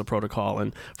on Callisto Protocol.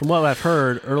 And from what I've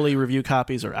heard, early review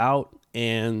copies are out,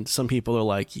 and some people are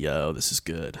like, "Yo, this is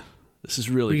good. This is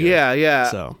really good." Yeah.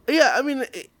 So I mean,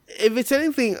 if it's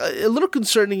anything, a little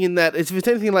concerning in that if it's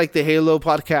anything like the Halo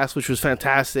podcast, which was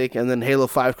fantastic, and then Halo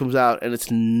 5 comes out and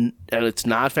it's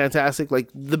not fantastic, like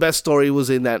the best story was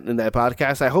in that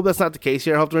podcast. I hope that's not the case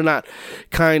here. I hope they're not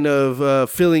kind of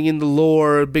filling in the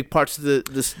lore, big parts of the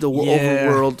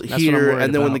overworld here,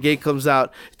 and then when the game comes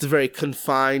out, it's a very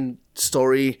confined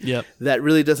story that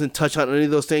really doesn't touch on any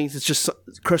of those things. It's just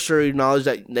cursory knowledge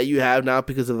that you have now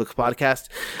because of the podcast.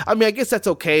 I mean, I guess that's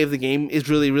okay if the game is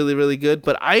really, really, really good,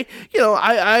 but I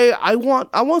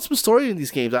want some story in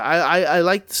these games. I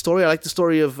like the story. I like the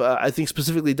story of I think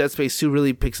specifically Dead Space 2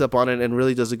 really picks up on it and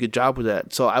really does a good job with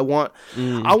that. So I want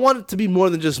it to be more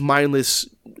than just mindless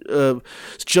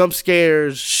jump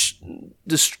scares,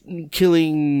 just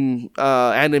killing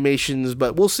animations,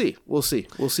 but we'll see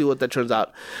what that turns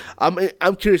out.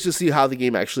 I'm curious to see how the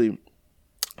game actually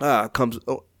comes,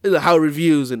 how it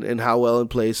reviews and how well it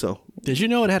plays. So did you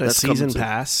know it had a season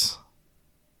pass?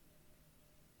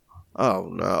 Oh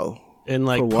no. And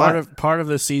like part of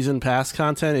the season pass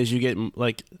content is you get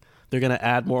like they're gonna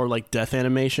add more like death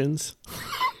animations.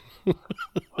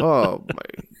 Oh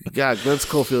my God, Glenn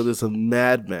Schofield is a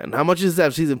madman. How much is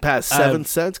that season pass? 7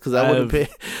 cents? Because I wouldn't pay.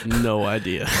 No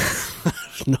idea.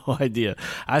 No idea.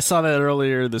 I saw that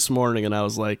earlier this morning, and I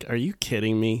was like, "Are you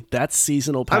kidding me? That's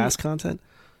seasonal pass content."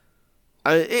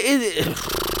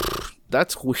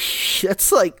 That's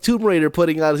like Tomb Raider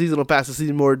putting out a seasonal pass to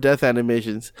see more death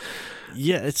animations.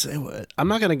 Yeah, I'm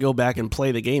not going to go back and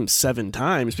play the game 7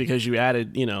 times because you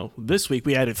added, this week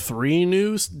we added 3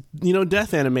 new,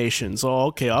 death animations. Oh,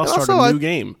 okay, I'll start a new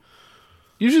game.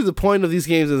 Usually the point of these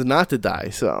games is not to die,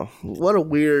 so what a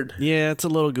weird... Yeah, it's a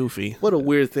little goofy. What a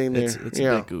weird thing there. It's a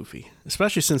bit goofy.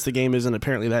 Especially since the game isn't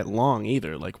apparently that long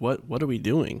either. Like, what are we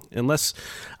doing? Unless,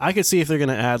 I could see if they're going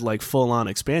to add, like, full-on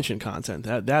expansion content.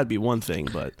 That'd be one thing,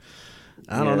 but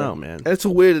I don't know, man. It's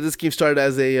weird that this game started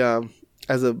as a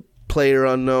player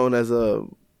unknown,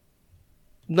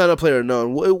 not a player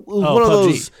unknown. It was one of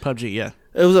those... PUBG, yeah.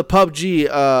 It was a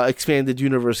PUBG expanded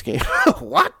universe game.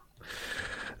 What?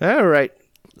 All right.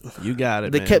 You got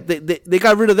it. They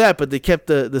got rid of that, but they kept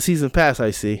the season pass. I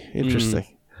see. Interesting.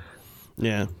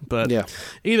 Yeah, but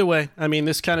either way, I mean,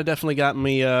 this kind of definitely got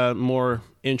me more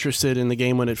interested in the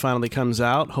game when it finally comes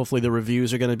out. Hopefully, the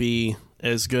reviews are going to be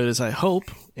as good as I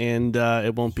hope, and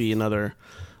it won't be another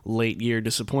late year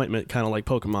disappointment, kind of like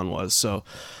Pokemon was. So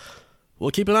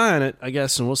we'll keep an eye on it, I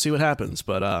guess, and we'll see what happens.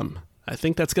 But I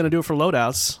think that's going to do it for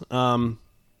loadouts.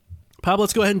 Pablo,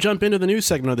 let's go ahead and jump into the news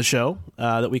segment of the show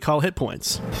that we call Hit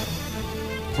Points.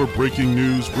 For breaking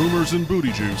news, rumors, and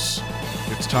booty juice,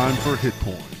 it's time for Hit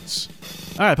Points.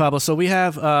 All right, Pablo, so we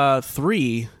have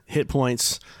 3 hit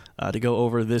points to go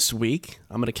over this week.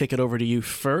 I'm going to kick it over to you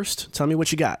first. Tell me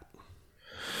what you got.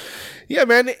 Yeah,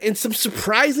 man, in some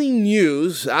surprising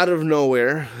news out of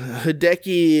nowhere,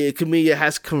 Hideki Kamiya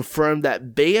has confirmed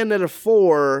that Bayonetta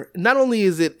 4, not only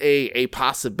is it a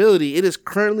possibility, it is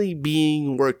currently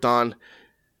being worked on.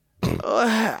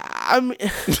 How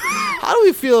do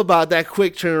we feel about that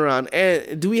quick turnaround?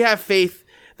 And do we have faith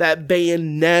that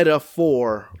Bayonetta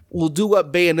 4 will do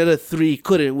what Bayonetta 3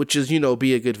 couldn't, which is,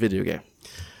 be a good video game?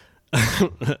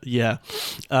 Yeah.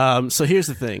 So here's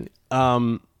the thing.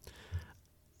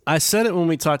 I said it when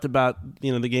we talked about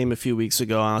the game a few weeks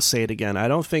ago, and I'll say it again. I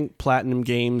don't think Platinum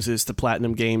Games is the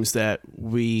Platinum Games that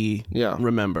we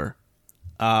remember.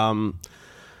 I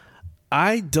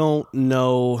don't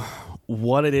know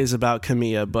what it is about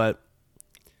Kamiya, but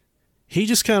he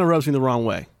just kind of rubs me the wrong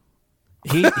way.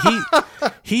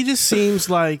 He just seems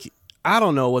like I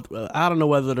don't know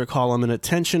whether to call him an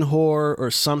attention whore or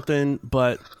something,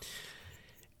 but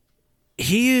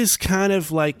he is kind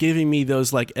of like giving me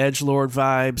those like edgelord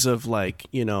vibes of like,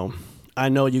 I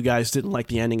know you guys didn't like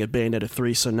the ending of Bayonetta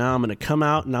 3, so now I'm going to come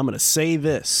out and I'm going to say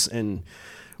this and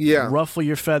ruffle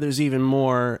your feathers even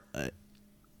more.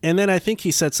 And then I think he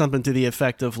said something to the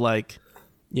effect of like,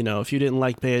 if you didn't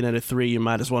like Bayonetta 3, you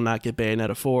might as well not get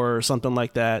Bayonetta 4 or something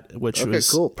like that, which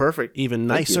was cool, perfect, even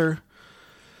nicer.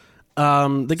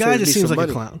 The guy just seems like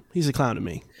a clown. He's a clown to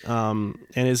me. And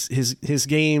his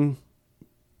game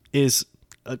is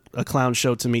a clown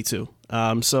show to me too.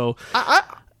 So I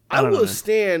will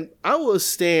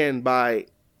stand by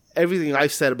everything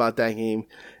I've said about that game,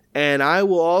 and I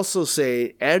will also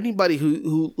say anybody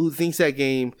who thinks that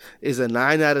game is a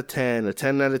 9 out of 10, a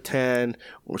 10 out of 10,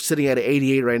 we're sitting at an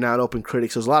 88 right now at Open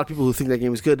Critics. There's a lot of people who think that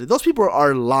game is good. Those people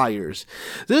are liars.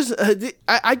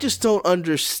 I just don't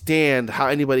understand how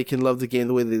anybody can love the game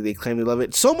the way they claim they love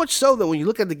it. So much so that when you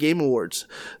look at the Game Awards,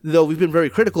 though we've been very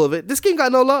critical of it, this game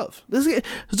got no love.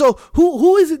 So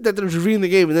who is it that they're reviewing the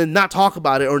game and then not talk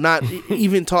about it or not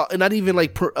even talk, not even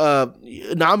like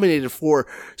nominated for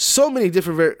so many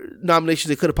different nominations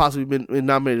they could have possibly been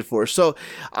nominated for? So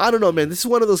I don't know, man. This is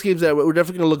one of those games that we're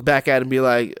definitely going to look back at and be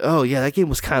like, oh yeah, that game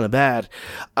was kind of bad.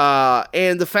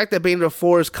 And the fact that Bayonetta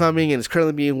 4 is coming and is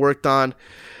currently being worked on,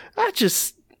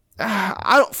 first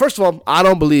of all, I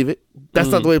don't believe it. That's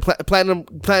not the way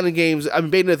Platinum Games. I mean,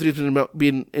 Bayonetta 3 has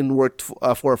been in worked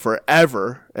for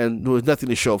forever, and there was nothing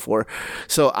to show for.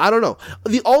 So I don't know.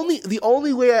 The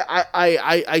only way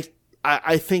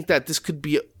I think that this could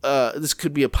be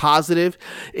a positive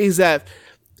is that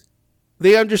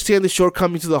they understand the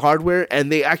shortcomings of the hardware,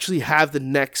 and they actually have the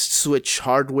next Switch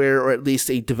hardware, or at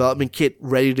least a development kit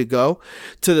ready to go,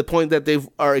 to the point that they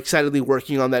are excitedly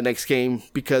working on that next game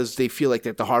because they feel like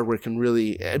that the hardware can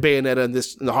really, Bayonetta and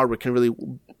the hardware can really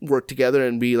work together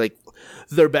and be like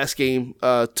their best game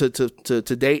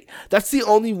to date. That's the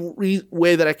only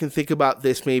way that I can think about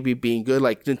this maybe being good.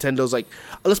 Like Nintendo's like,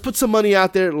 let's put some money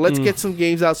out there, let's get some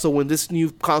games out, so when this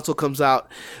new console comes out,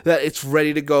 that it's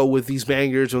ready to go with these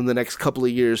bangers in the next couple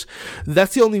of years.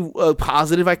 That's the only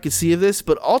positive I could see of this.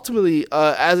 But ultimately,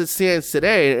 as it stands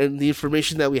today, and the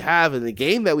information that we have and the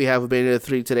game that we have with Bayonetta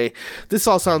 3 today, this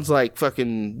all sounds like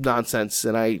fucking nonsense,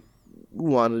 and I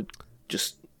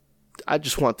just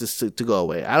want this to go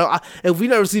away. If we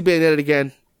never see Bayonetta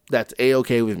again, that's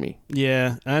A-okay with me.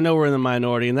 Yeah, I know we're in the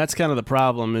minority, and that's kind of the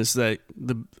problem, is that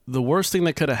the worst thing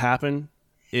that could have happened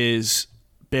is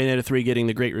Bayonetta 3 getting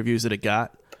the great reviews that it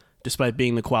got, despite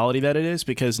being the quality that it is,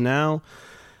 because now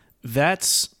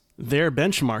that's their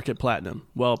benchmark at Platinum.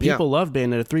 Well, people love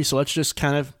Bayonetta 3, so let's just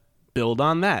kind of build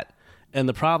on that. And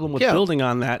the problem with building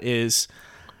on that is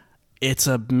it's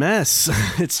a mess.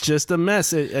 It's just a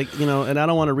mess. And I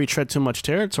don't want to retread too much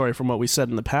territory from what we said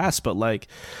in the past, but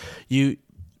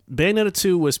Bayonetta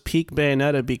 2 was peak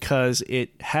Bayonetta because it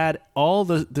had all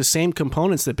the same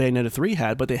components that Bayonetta 3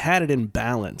 had, but they had it in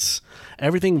balance.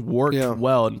 Everything worked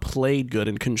well and played good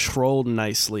and controlled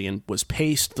nicely and was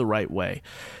paced the right way.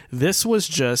 This was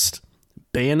just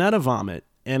Bayonetta vomit.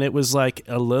 And it was like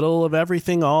a little of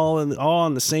everything all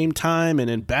on the same time, and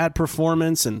in bad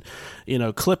performance, and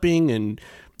clipping, and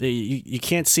you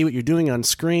can't see what you're doing on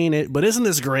screen. But isn't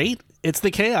this great? It's the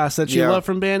chaos that you love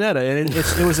from Bayonetta, and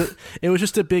it was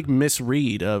just a big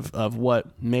misread of what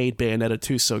made Bayonetta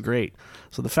 2 so great.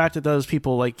 So the fact that those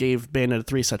people gave Bayonetta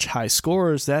 3 such high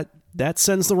scores, that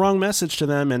sends the wrong message to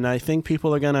them, and I think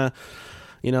people are gonna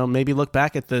maybe look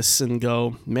back at this and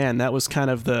go, man, that was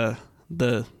kind of the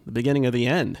beginning of the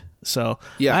end. So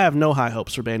I have no high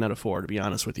hopes for Bayonetta 4, to be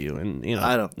honest with you. And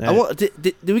I don't.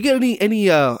 Did we get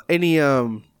any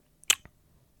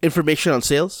information on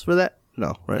sales for that?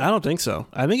 No, right? I don't think so.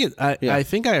 I think I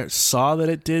think I saw that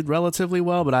it did relatively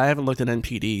well, but I haven't looked at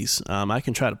NPDs. I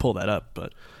can try to pull that up,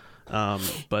 but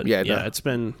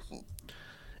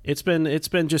it's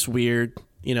been just weird,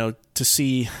 to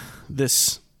see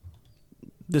this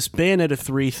Bayonetta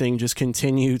 3 thing just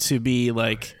continue to be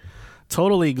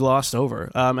totally glossed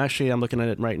over. Actually, I'm looking at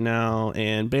it right now,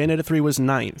 and Bayonetta 3 was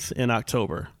 9th in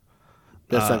October.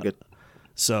 That's not good.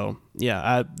 So,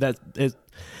 because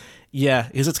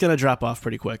it's going to drop off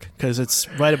pretty quick, because it's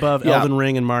right above Elden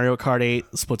Ring and Mario Kart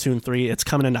 8, Splatoon 3. It's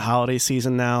coming into holiday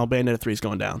season now. Bayonetta 3 is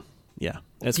going down. Yeah,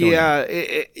 it's going down.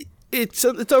 It's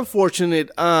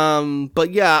unfortunate,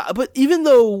 but even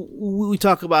though we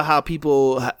talk about how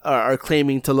people are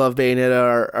claiming to love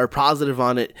Bayonetta, are positive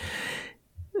on it,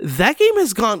 that game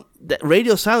has gone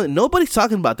radio silent. Nobody's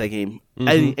talking about that game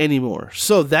anymore.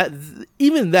 So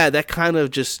that kind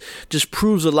of just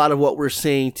proves a lot of what we're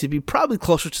saying to be probably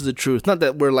closer to the truth. Not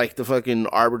that we're the fucking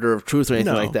arbiter of truth or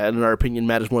anything like that, and our opinion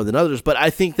matters more than others. But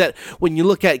I think that when you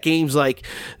look at games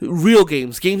real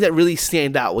games that really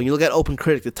stand out, when you look at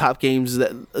OpenCritic, the top games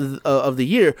of the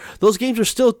year, those games are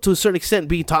still to a certain extent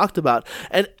being talked about.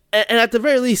 And at the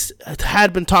very least, it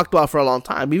had been talked about for a long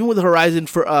time. Even with Horizon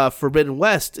Forbidden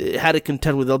West, it had to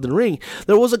contend with Elden Ring.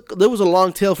 There was a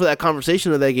long tail for that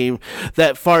conversation of that game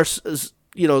that far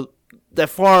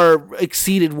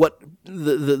exceeded what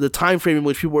the time frame in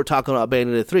which people were talking about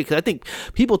Bayonetta 3. Because I think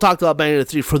people talked about Bayonetta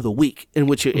 3 for the week in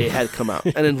which it had come out,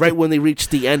 and then right when they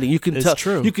reached the ending, you can tell.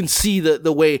 True. You can see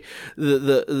the way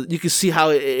you can see how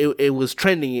it was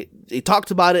trending. They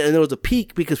talked about it, and there was a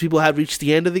peak because people had reached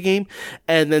the end of the game,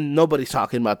 and then nobody's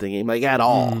talking about the game at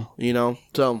all.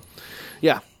 So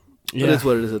it is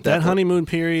what it is at that point. Honeymoon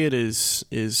period is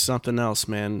something else,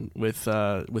 man. With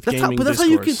gaming, but that's how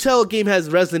you can tell a game has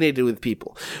resonated with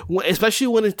people, especially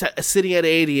when it's sitting at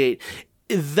 88.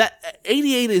 That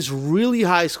 88 is really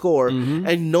high score,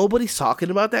 and nobody's talking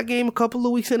about that game a couple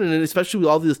of weeks in, and especially with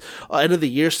all this end of the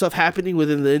year stuff happening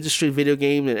within the industry, video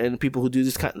game, and people who do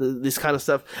this kind of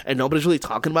stuff, and nobody's really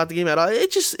talking about the game at all. It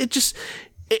just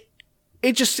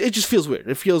feels weird.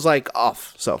 It feels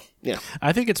off. So yeah,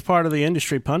 I think it's part of the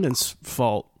industry pundits'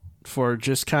 fault for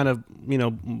just kind of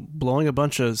blowing a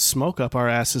bunch of smoke up our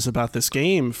asses about this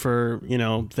game for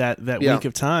that week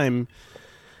of time,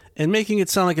 and making it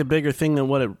sound like a bigger thing than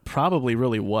what it probably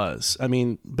really was. I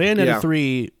mean, Bayonetta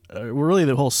 3, really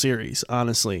the whole series,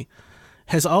 honestly,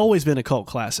 has always been a cult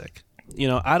classic.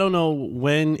 I don't know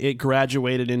when it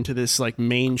graduated into this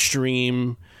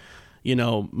mainstream,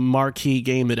 marquee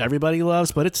game that everybody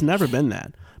loves, but it's never been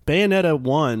that. Bayonetta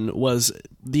 1 was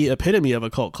the epitome of a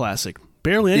cult classic.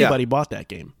 Barely anybody bought that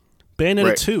game.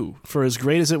 Bayonetta 2, for as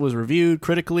great as it was reviewed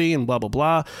critically and blah, blah,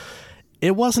 blah,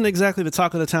 it wasn't exactly the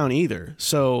talk of the town either.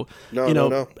 So,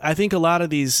 no. I think a lot of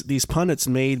these pundits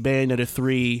made Bayonetta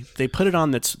 3, they put it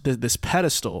on this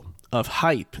pedestal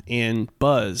hype and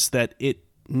buzz that it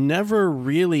never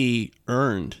really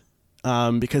earned.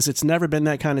 Because it's never been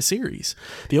that kind of series.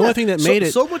 The only thing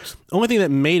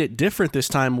that made it different this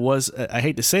time was, I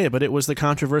hate to say it, but it was the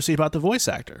controversy about the voice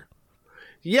actor.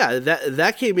 Yeah,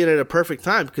 that came in at a perfect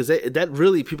time because that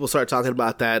really people started talking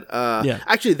about that.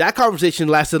 Actually, that conversation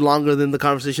lasted longer than the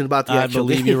conversation about the actual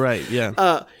game. I believe you're right.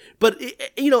 Yeah. But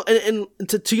and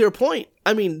to your point,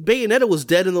 I mean, Bayonetta was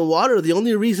dead in the water. The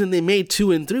only reason they made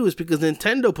 2 and 3 was because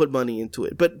Nintendo put money into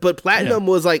it. But Platinum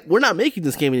was like, we're not making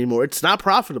this game anymore. It's not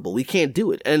profitable. We can't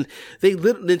do it. And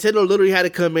Nintendo literally had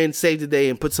to come in, save the day,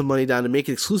 and put some money down to make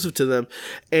it exclusive to them.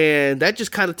 And that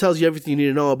just kind of tells you everything you need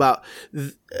to know about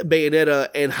Bayonetta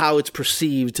and how it's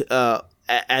perceived within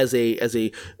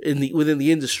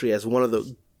the industry as one of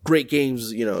the great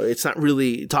games. It's not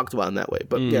really talked about in that way.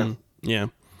 But yeah.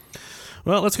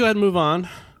 Well, let's go ahead and move on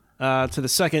to the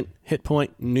second Hit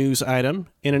Point news item.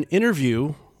 In an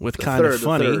interview with Kinda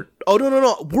Funny. Oh,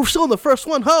 no. We're still in the first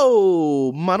one.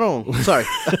 Oh, Maron. Sorry.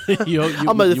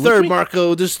 I'm at the third,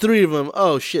 Marco. There's 3 of them.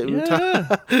 Oh, shit.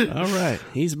 Yeah. All right.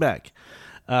 He's back.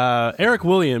 Eric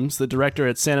Williams, the director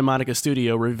at Santa Monica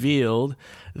Studio, revealed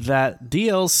that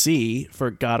DLC for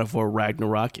God of War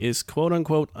Ragnarok is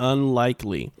quote-unquote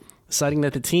unlikely, citing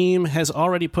that the team has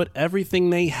already put everything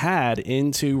they had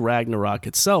into Ragnarok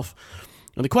itself.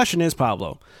 And the question is,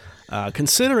 Pablo,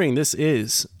 considering this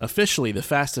is officially the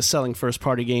fastest-selling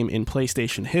first-party game in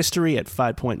PlayStation history at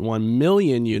 5.1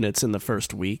 million units in the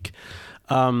first week,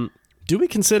 do we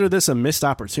consider this a missed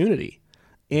opportunity?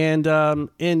 And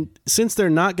since they're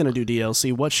not going to do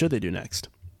DLC, what should they do next?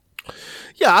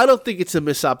 Yeah, I don't think it's a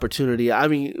missed opportunity. I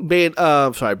mean,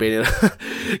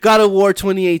 Bayonetta. God of War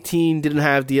 2018 didn't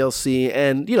have DLC,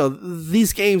 and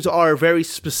these games are a very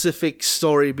specific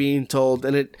story being told,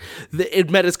 and it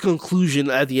met its conclusion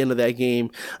at the end of that game.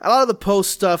 A lot of the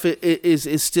post stuff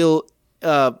is still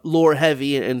lore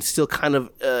heavy and still kind of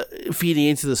feeding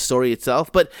into the story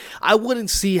itself, but I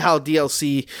wouldn't see how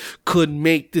DLC could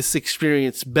make this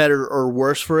experience better or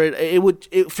worse for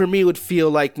it. For me, it would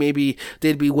feel like maybe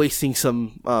they'd be wasting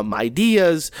some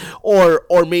ideas, or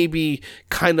maybe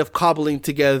kind of cobbling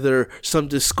together some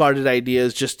discarded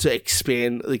ideas just to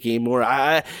expand the game more.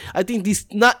 I think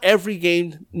not every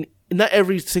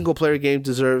single player game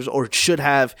deserves or should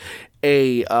have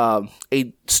a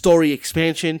story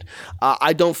expansion.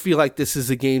 I don't feel like this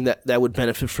is a game that would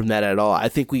benefit from that at all. I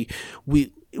think we've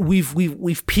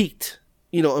peaked,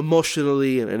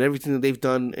 emotionally and everything that they've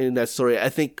done in that story. I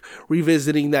think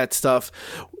revisiting that stuff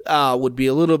would be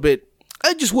a little bit.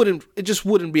 It just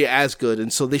wouldn't be as good,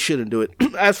 and so they shouldn't do it.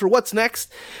 As for what's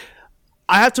next,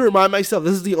 I have to remind myself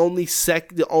this is the only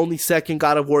second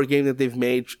God of War game that they've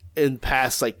made in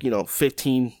past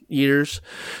 15 years.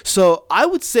 So I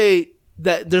would say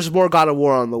that there's more God of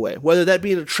War on the way, whether that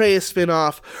be an Atreus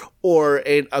spinoff or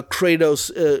a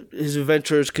Kratos his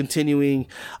adventures continuing.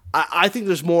 I think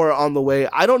there's more on the way.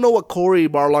 I don't know what Cory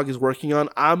Barlog is working on.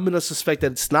 I'm gonna suspect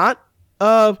that it's not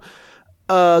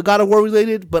God of War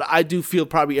related, but I do feel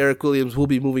probably Eric Williams will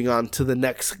be moving on to the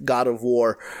next God of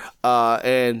War,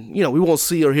 and we won't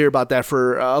see or hear about that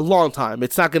for a long time.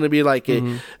 It's not going to be like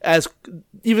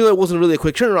even though it wasn't really a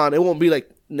quick turnaround, it won't be like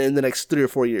in the next 3 or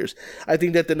 4 years. I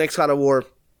think that the next God of War,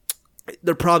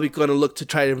 they're probably going to look to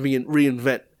try to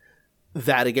reinvent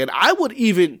that again. I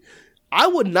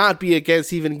would not be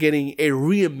against even getting a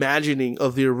reimagining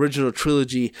of the original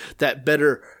trilogy that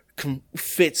better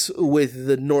fits with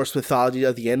the Norse mythology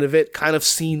at the end of it, kind of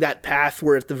seeing that path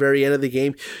where at the very end of the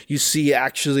game you see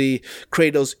actually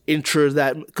Kratos enter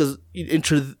the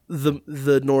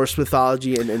Norse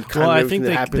mythology and kind of everything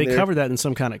that happened there. They covered that in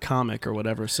some kind of comic or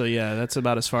whatever, so yeah, that's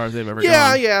about as far as they've ever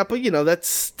gone. Yeah, but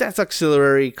that's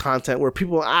auxiliary content where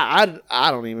people I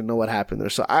don't even know what happened there,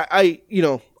 so I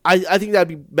think that'd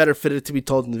be better fitted to be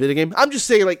told in the video game. I'm just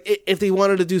saying, like, if they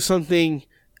wanted to do something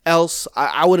else,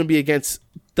 I wouldn't be against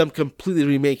them completely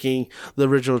remaking the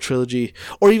original trilogy,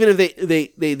 or even if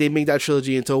they make that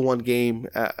trilogy into one game,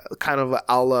 kind of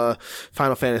a la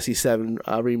Final Fantasy VII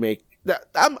remake.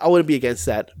 I wouldn't be against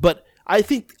that, but I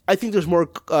think there's more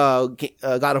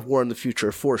God of War in the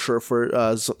future for sure for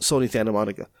Sony Santa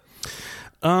Monica.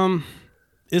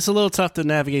 It's a little tough to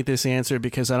navigate this answer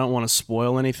because I don't want to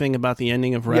spoil anything about the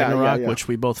ending of Ragnarok, which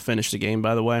we both finished the game,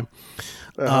 by the way.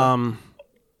 Uh-huh.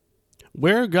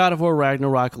 Where God of War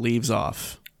Ragnarok leaves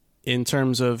off in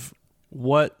terms of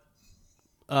what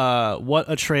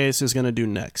Atreus is going to do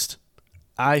next,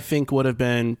 I think would have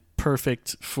been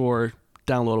perfect for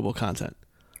downloadable content.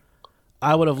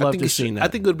 I would have loved to have seen that. I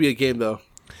think it would be a game, though.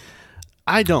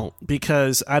 I don't,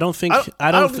 because I don't think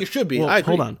it should be. Well,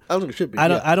 hold on. I don't think it should be.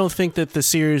 I don't think that the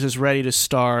series is ready to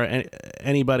star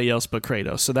anybody else but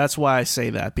Kratos. So that's why I say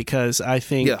that, because I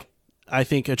think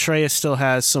Atreus still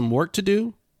has some work to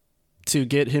do to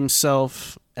get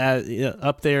himself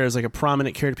up there as like a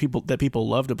prominent character that people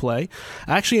love to play.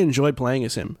 I actually enjoyed playing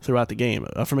as him throughout the game,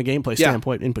 from a gameplay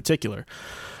standpoint in particular.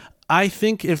 I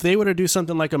think if they were to do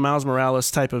something like a Miles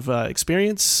Morales type of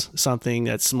experience, something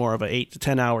that's more of an 8 to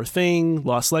 10 hour thing,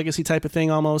 Lost Legacy type of thing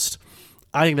almost,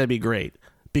 I think that'd be great,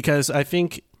 because I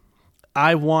think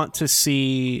I want to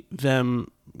see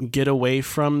them get away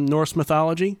from Norse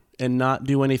mythology and not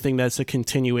do anything that's a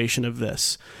continuation of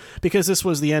this, because this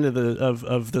was the end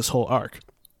of this whole arc.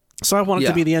 So I want it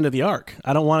to be the end of the arc.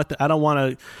 I don't want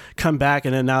to come back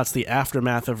and then now it's the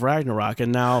aftermath of Ragnarok.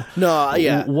 And now,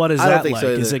 what is that like? So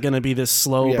is it going to be this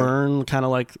slow burn, kind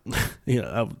of like, I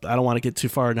don't want to get too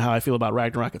far into how I feel about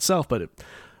Ragnarok itself, but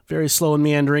very slow and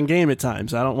meandering game at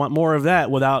times. I don't want more of that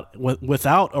without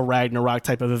a Ragnarok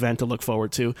type of event to look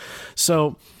forward to.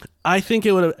 So I think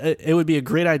it would be a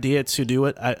great idea to do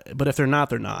it. But if they're not,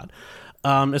 they're not.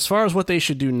 As far as what they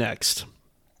should do next,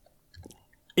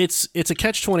 it's a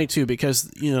catch-22, because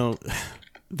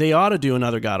they ought to do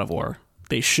another God of War.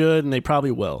 They should, and they probably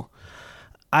will.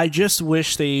 I just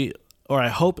wish I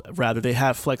hope rather, they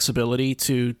have flexibility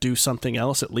to do something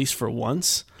else, at least for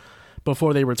once,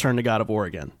 before they return to God of War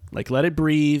again. Like, let it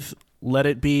breathe, let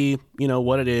it be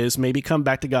what it is. Maybe come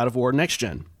back to God of War next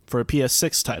gen for a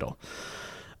PS6 title.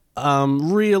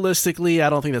 Realistically, I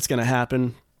don't think that's going to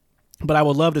happen, but I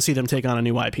would love to see them take on a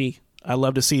new IP. I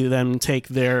love to see them take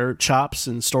their chops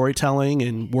and storytelling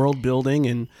and world building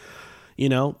and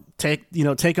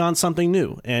take on something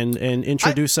new and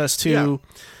introduce us to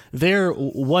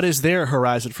what is their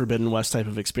Horizon Forbidden West type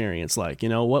of experience like.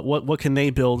 What can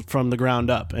they build from the ground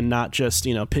up, and not just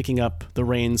picking up the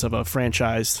reins of a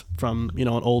franchise from an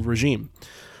old regime,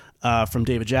 from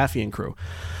David Jaffe and crew.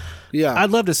 Yeah, I'd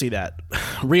love to see that.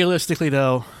 Realistically,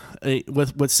 though,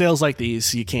 with sales like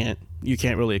these, you can't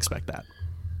really expect that.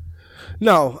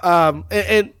 No,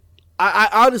 and I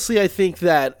honestly, I think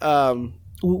that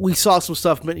we saw some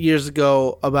stuff years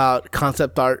ago about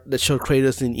concept art that showed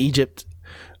Kratos in Egypt,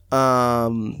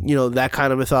 that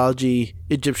kind of mythology,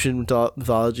 Egyptian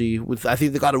mythology. With, I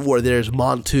think the God of War there is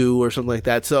Montu or something like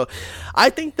that. So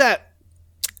I think that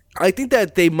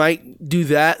they might do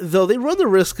that, though they run the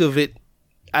risk of it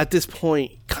at this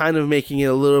point kind of making it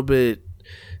a little bit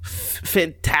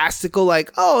fantastical,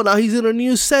 like, oh, now he's in a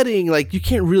new setting. Like, you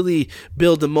can't really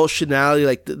build emotionality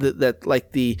like that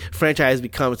like the franchise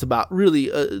become. It's about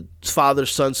really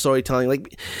father-son storytelling.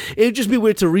 Like, it would just be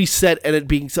weird to reset and it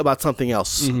being about something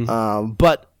else. Mm-hmm.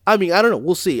 But I mean, I don't know,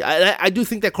 we'll see. I do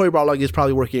think that Cory Barlog is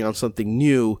probably working on something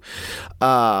new,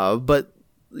 but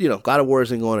God of War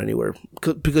isn't going anywhere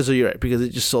because you're right, because it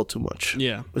just sold too much.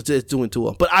 Yeah. It's doing too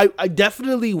well. But I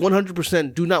definitely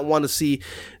 100% do not want to see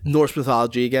Norse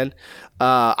mythology again.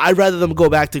 I'd rather them go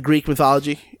back to Greek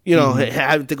mythology,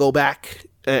 having to go back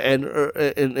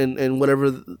and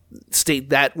whatever state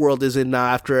that world is in now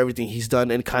after everything he's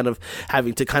done, and kind of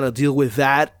having to kind of deal with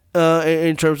that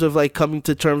in terms of like coming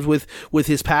to terms with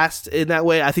his past in that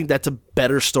way. I think that's a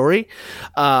better story.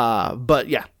 But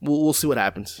yeah, we'll see what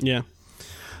happens. Yeah.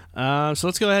 So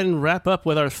let's go ahead and wrap up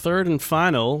with our third and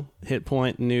final Hit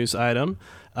Point news item,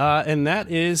 and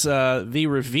that is the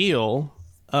reveal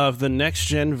of the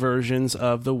next-gen versions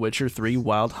of The Witcher 3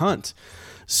 Wild Hunt.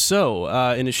 So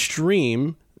in a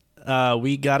stream,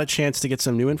 we got a chance to get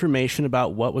some new information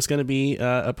about what was going to be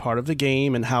a part of the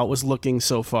game and how it was looking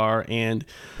so far, and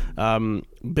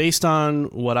based on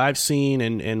what I've seen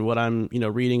and what I'm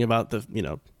reading about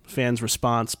the fans'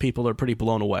 response, people are pretty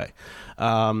blown away.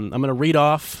 I'm going to read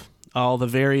off all the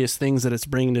various things that it's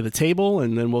bringing to the table,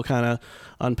 and then we'll kind of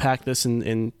unpack this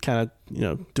and kind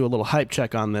of do a little hype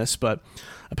check on this. But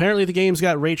apparently the game's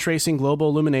got ray tracing, global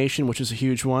illumination, which is a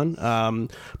huge one,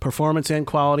 performance and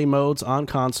quality modes on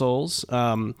consoles,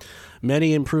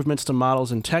 many improvements to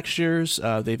models and textures.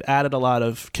 They've added a lot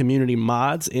of community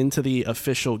mods into the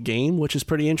official game, which is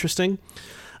pretty interesting.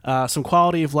 Some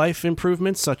quality of life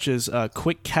improvements, such as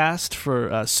quick cast for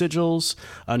sigils,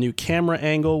 a new camera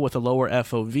angle with a lower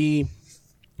FOV,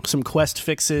 some quest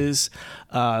fixes,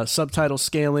 subtitle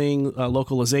scaling,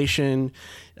 localization,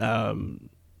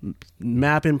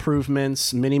 map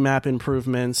improvements, mini-map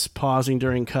improvements, pausing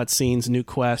during cutscenes, new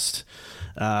quest,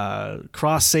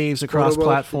 cross saves across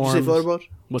platforms. Did you say photo mode?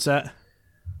 What's that?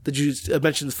 Did you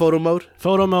mention the photo mode?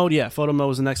 Photo mode, yeah. Photo mode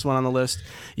was the next one on the list.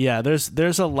 Yeah,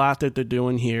 there's a lot that they're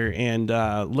doing here, and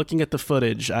looking at the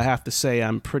footage, I have to say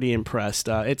I'm pretty impressed.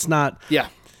 It's not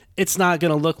going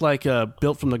to look like a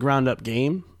built from the ground up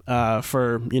game,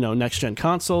 for next gen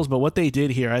consoles. But what they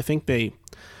did here, I think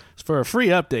for a free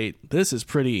update, this is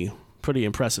pretty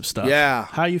impressive stuff. Yeah.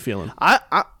 How are you feeling?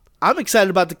 I'm excited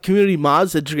about the community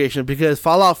mods integration because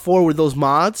Fallout 4 with those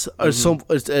mods are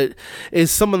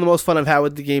is some of the most fun I've had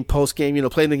with the game post game.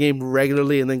 Playing the game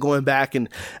regularly and then going back and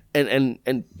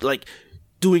like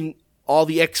doing all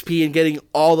the XP and getting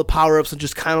all the power ups and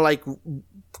just kind of like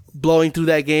blowing through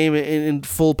that game in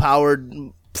full powered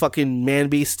fucking man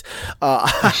beast.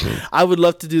 I would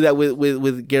love to do that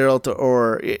with Geralt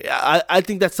or I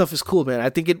think that stuff is cool, man.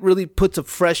 I think it really puts a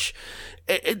fresh.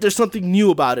 There's something new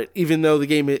about it, even though the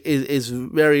game is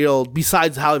very old.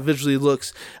 Besides how it visually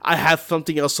looks, I have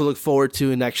something else to look forward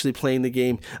to in actually playing the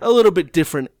game a little bit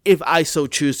different if I so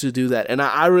choose to do that. And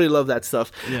I really love that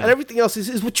stuff. Yeah. And everything else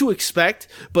is what you expect,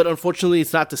 but unfortunately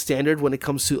it's not the standard when it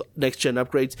comes to next-gen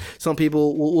upgrades. Some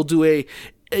people will do a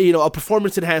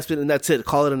performance enhancement and that's it.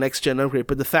 Call it a next gen upgrade.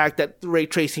 But the fact that ray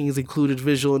tracing is included,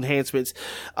 visual enhancements,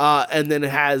 and then it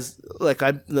has, like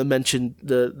I mentioned,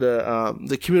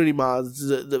 the community mods,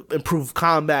 the improved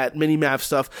combat, mini map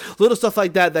stuff, little stuff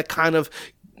like that kind of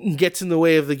gets in the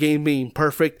way of the game being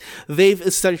perfect. They've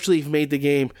essentially made the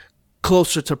game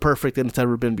closer to perfect than it's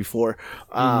ever been before.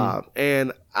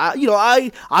 And I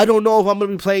don't know if I'm going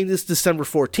to be playing this December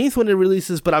 14th when it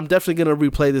releases, but I'm definitely going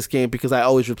to replay this game because I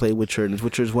always replay Witcher, and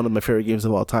Witcher is one of my favorite games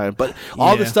of all time. But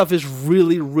all this stuff is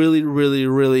really, really, really,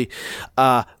 really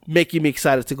making me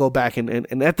excited to go back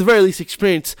and at the very least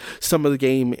experience some of the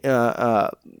game.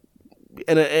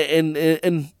 And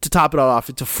to top it all off,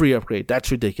 it's a free upgrade.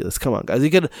 That's ridiculous. Come on, guys. You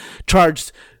could have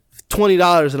charged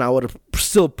 $20 and I would have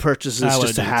still purchased this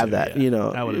just to have that,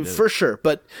 for sure.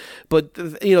 But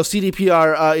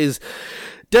CDPR is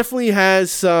definitely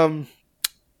has some,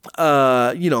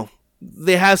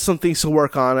 they have some things to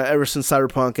work on ever since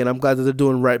Cyberpunk, and I'm glad that they're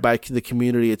doing right by the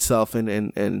community itself.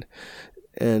 And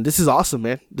this is awesome,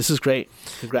 man. This is great.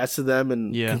 Congrats to them,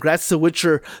 and congrats to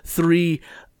Witcher 3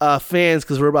 fans,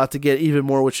 because we're about to get even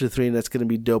more Witcher 3, and that's going to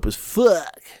be dope as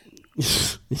fuck.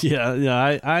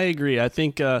 Yeah, I agree. I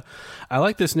think I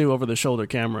like this new over-the-shoulder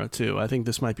camera too. I think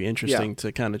this might be interesting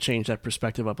to kind of change that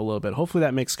perspective up a little bit. Hopefully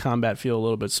that makes combat feel a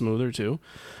little bit smoother too.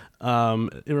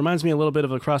 It reminds me a little bit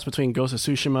of a cross between Ghost of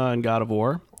Tsushima and God of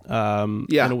War.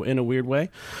 In a weird way.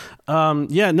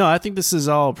 I think this is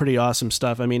all pretty awesome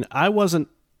stuff. I mean, I wasn't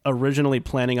originally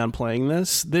planning on playing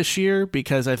this year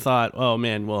because I thought, oh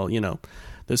man, well,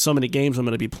 there's so many games I'm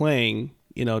going to be playing,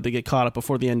 to get caught up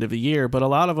before the end of the year. But a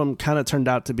lot of them kind of turned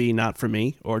out to be not for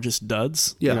me or just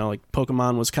duds. Yeah. Like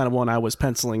Pokemon was kind of one I was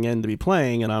penciling in to be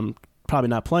playing, and I'm probably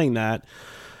not playing that.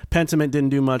 Pentiment didn't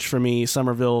do much for me.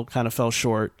 Somerville kind of fell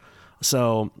short.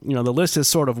 So, the list is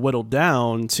sort of whittled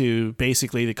down to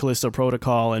basically the Callisto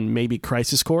Protocol and maybe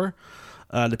Crisis Core,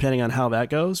 depending on how that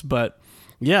goes. But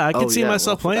yeah, I could see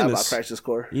myself playing this. Crisis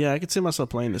Core. Yeah, I could see myself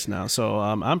playing this now. So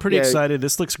I'm pretty excited.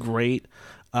 This looks great.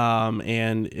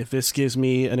 And if this gives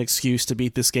me an excuse to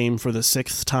beat this game for the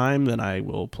 6th time, then I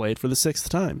will play it for the 6th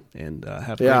time and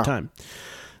have a great time.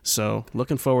 So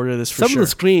looking forward to this for sure. Some of the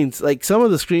screens, like some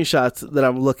of the screenshots that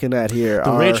I'm looking at here,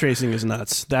 the ray tracing is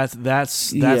nuts. That's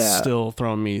still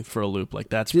throwing me for a loop. Like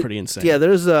that's pretty insane. Yeah,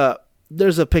 there's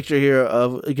a picture here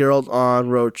of Geralt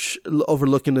on Roach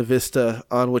overlooking the vista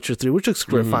on Witcher 3, which looks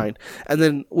fine. And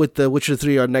then with the Witcher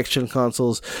 3 on next-gen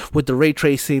consoles, with the ray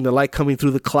tracing, the light coming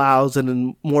through the clouds, and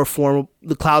then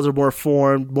the clouds are more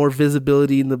formed, more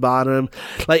visibility in the bottom.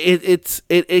 Like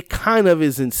it kind of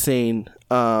is insane.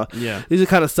 These are the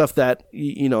kind of stuff that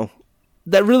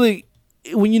that really,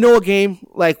 when you know a game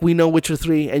like we know Witcher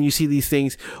 3 and you see these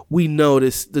things, we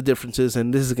notice the differences,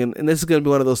 and this is gonna be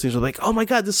one of those things where like, oh my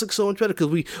god, this looks so much better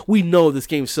because we know this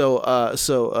game so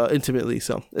intimately.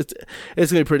 So it's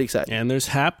gonna be pretty exciting. And there's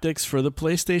haptics for the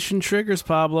PlayStation triggers,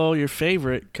 Pablo, your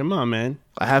favorite. Come on, man.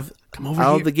 I have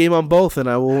the game on both, and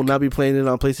I will not be playing it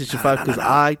on PlayStation 5 because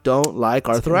I don't like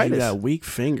arthritis. You got weak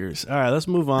fingers. All right, let's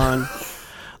move on.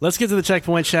 Let's get to the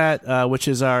Checkpoint Chat, which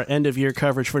is our end-of-year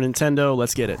coverage for Nintendo.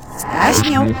 Let's get it.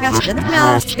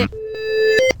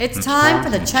 It's time for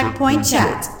the Checkpoint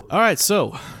Chat. All right,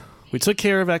 so we took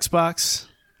care of Xbox.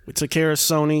 We took care of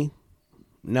Sony.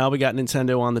 Now we got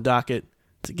Nintendo on the docket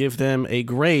to give them a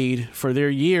grade for their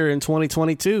year in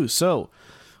 2022. So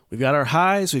we've got our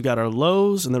highs, we've got our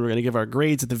lows, and then we're going to give our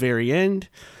grades at the very end.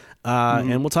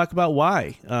 And we'll talk about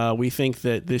why we think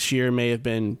that this year may have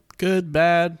been good,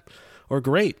 bad, or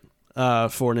great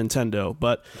for Nintendo.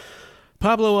 But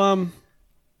Pablo,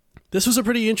 this was a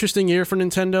pretty interesting year for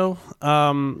Nintendo,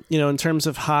 in terms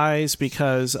of highs,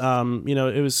 because it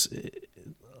was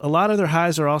a lot of their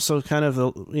highs are also kind of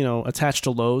attached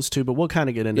to lows too, but we'll kind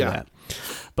of get into that.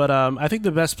 But I think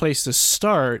the best place to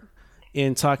start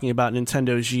in talking about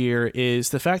Nintendo's year is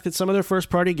the fact that some of their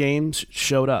first-party games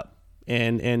showed up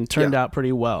and turned out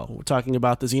pretty well. We're talking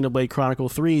about the Xenoblade Chronicle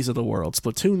 3s of the world,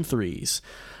 Splatoon 3s,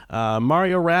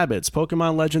 Mario Rabbids,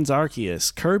 Pokemon Legends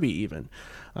Arceus, Kirby even.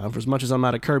 For as much as I'm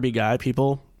not a Kirby guy,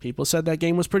 people said that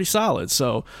game was pretty solid.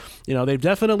 So, they've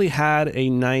definitely had a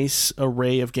nice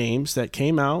array of games that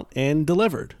came out and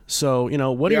delivered. So,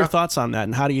 what are your thoughts on that,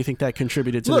 and how do you think that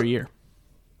contributed to their year?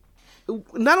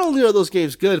 Not only are those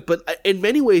games good, but in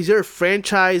many ways they're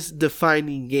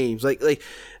franchise-defining games. Like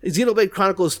Xenoblade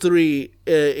Chronicles 3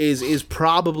 is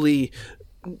probably,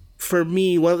 for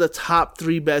me, one of the top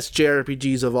 3 best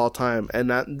JRPGs of all time,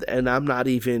 and I'm not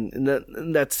even,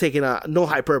 that's taking no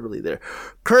hyperbole there.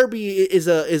 Kirby is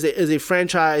a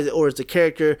franchise, or is a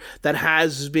character that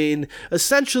has been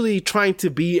essentially trying to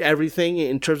be everything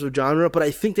in terms of genre, but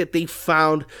I think that they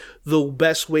found the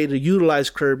best way to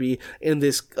utilize Kirby in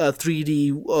this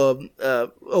 3D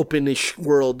openish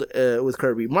world with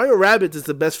Kirby. Mario Rabbids is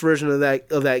the best version of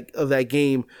that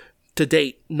game to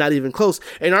date, not even close.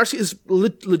 And Arceus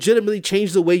legitimately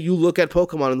changed the way you look at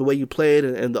Pokemon and the way you play it,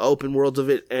 and the open worlds of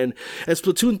it. And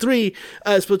Splatoon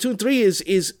 3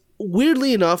 is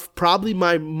weirdly enough probably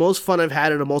my most fun I've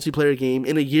had in a multiplayer game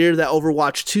in a year that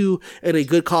Overwatch 2 and a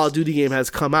good Call of Duty game has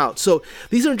come out. So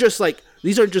these aren't just like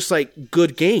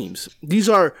good games. These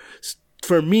are,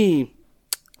 for me,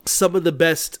 some of the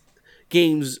best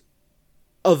games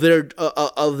of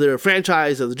their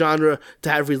franchise, of the genre, to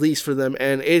have released for them,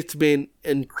 and it's been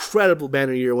an incredible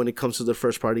banner year when it comes to the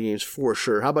first party games, for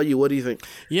sure. How about you? What do you think?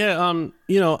 Yeah,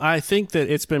 I think that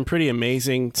it's been pretty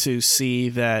amazing to see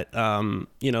that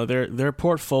their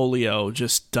portfolio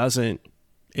just doesn't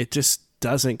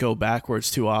go backwards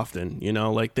too often.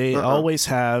 Like they always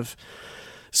have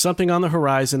something on the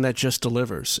horizon that just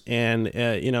delivers. And,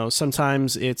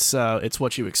 sometimes it's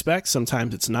what you expect.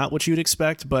 Sometimes it's not what you'd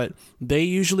expect, but they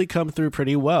usually come through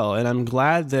pretty well. And I'm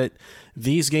glad that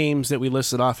these games that we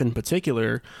listed off in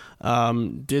particular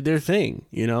did their thing.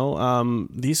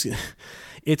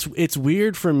 It's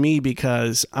weird for me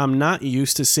because I'm not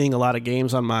used to seeing a lot of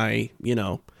games on my,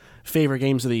 favorite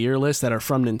games of the year list that are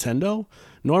from Nintendo.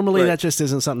 Normally that just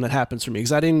isn't something that happens for me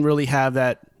because I didn't really have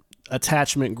that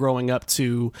attachment growing up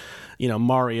to,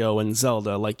 Mario and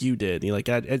Zelda like you did.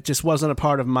 It just wasn't a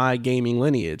part of my gaming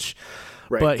lineage.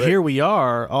 But here we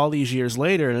are all these years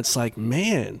later, and it's like,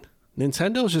 man,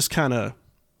 Nintendo's just kind of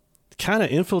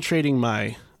infiltrating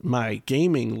my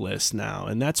gaming list now,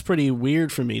 and that's pretty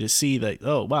weird for me to see that.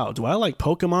 Oh wow, do I like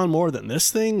Pokemon more than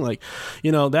this thing?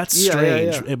 That's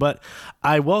strange. Yeah. But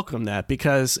I welcome that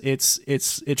because it's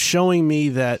showing me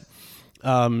that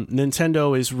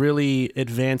Nintendo is really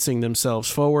advancing themselves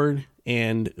forward,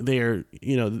 and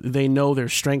they know their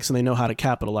strengths and they know how to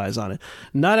capitalize on it.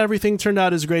 Not everything turned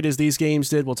out as great as these games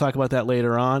did. We'll talk about that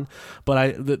later on.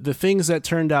 But the things that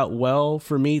turned out well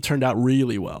for me turned out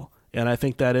really well, and I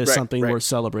think that is something worth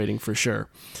celebrating for sure.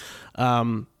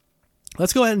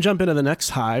 Let's go ahead and jump into the next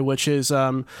high, which is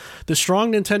the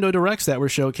strong Nintendo Directs that were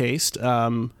showcased.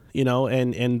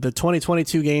 And the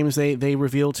 2022 games they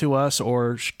revealed to us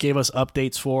or gave us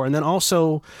updates for, and then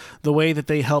also the way that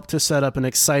they helped to set up an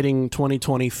exciting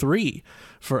 2023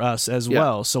 for us as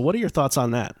well. So what are your thoughts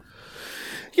on that?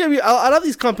 Yeah, a lot of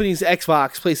these companies,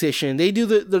 Xbox, PlayStation, they do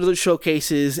the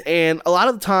showcases, and a lot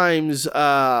of the times,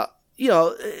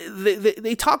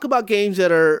 they talk about games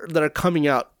that are coming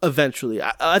out eventually.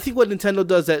 I think what Nintendo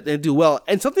does that they do well,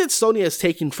 and something that Sony has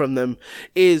taken from them,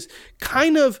 is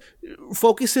kind of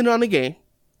focusing on a game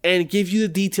and give you the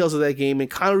details of that game and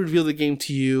kind of reveal the game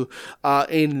to you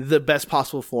in the best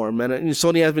possible form. And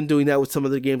Sony has been doing that with some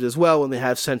of their games as well when they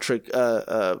have centric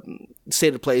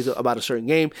state of plays about a certain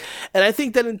game. And I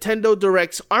think that Nintendo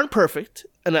Directs aren't perfect.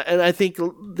 And I think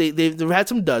they've had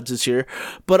some duds this year,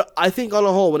 but I think on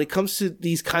a whole, when it comes to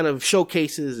these kind of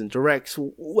showcases and directs,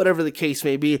 whatever the case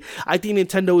may be, I think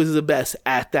Nintendo is the best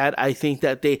at that. I think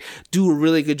that they do a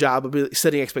really good job of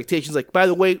setting expectations. Like, by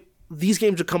the way, these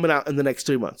games are coming out in the next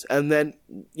 3 months. And then,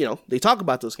 they talk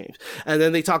about those games. And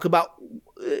then they talk about,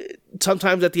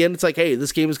 sometimes at the end, it's like, hey,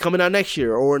 this game is coming out next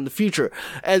year or in the future.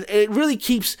 And it really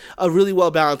keeps a really well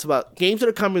balance about games that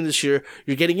are coming this year.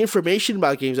 You're getting information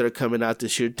about games that are coming out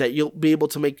this year that you'll be able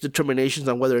to make determinations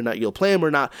on whether or not you'll play them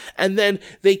or not. And then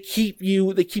they keep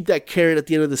that carrot at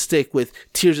the end of the stick with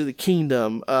Tears of the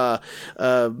Kingdom,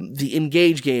 the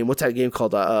Engage game. What's that game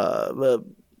called? What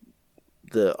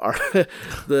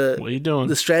are you doing?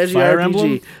 The strategy Fire RPG.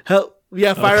 Emblem?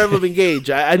 Fire Emblem Engage.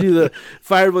 I do the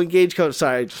Fire Emblem Engage code.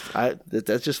 Sorry,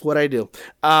 that's just what I do.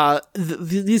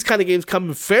 These kind of games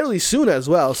come fairly soon as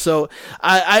well. So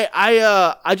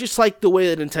I just like the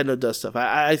way that Nintendo does stuff.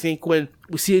 I think when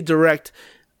we see a direct,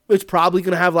 it's probably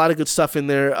going to have a lot of good stuff in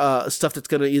there, stuff that's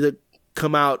going to either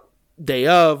come out day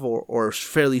of or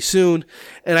fairly soon,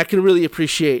 and I can really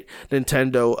appreciate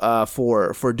Nintendo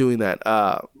for doing that.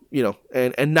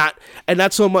 And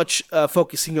not so much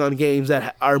focusing on games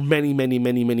that are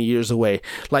many years away,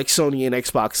 like Sony and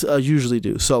Xbox usually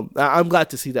do. So I'm glad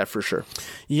to see that for sure.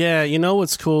 Yeah,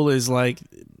 what's cool is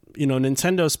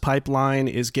Nintendo's pipeline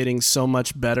is getting so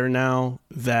much better now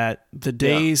that the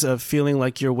days of feeling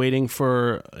like you're waiting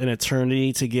for an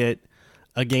eternity to get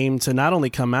a game to not only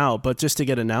come out, but just to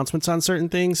get announcements on certain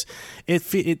things,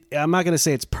 I'm not going to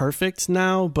say it's perfect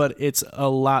now, but it's a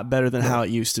lot better than how it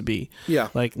used to be. Yeah.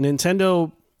 Like,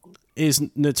 Nintendo is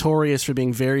notorious for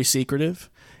being very secretive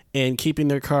and keeping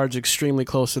their cards extremely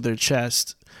close to their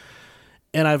chest.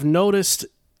 And I've noticed,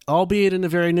 albeit in a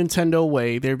very Nintendo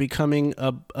way, they're becoming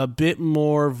a bit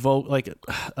more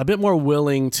a bit more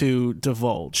willing to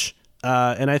divulge.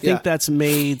 And I think that's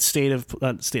made State of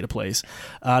Plays,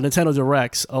 Nintendo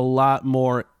Directs, a lot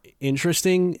more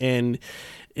interesting, and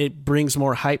it brings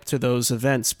more hype to those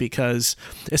events because,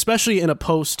 especially in a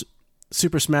post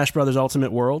Super Smash Bros.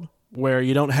 Ultimate world, where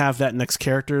you don't have that next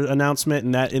character announcement,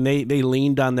 and they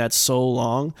leaned on that so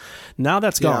long. Now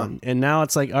that's gone, and now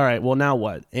it's like, all right, well, now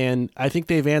what? And I think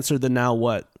they've answered the now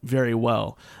what very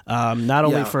well, not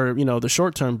only for the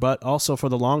short term, but also for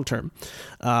the long term.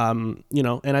 And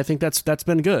I think that's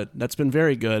been good. That's been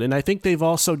very good, and I think they've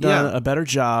also done a better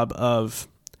job of,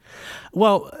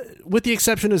 well, with the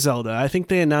exception of Zelda, I think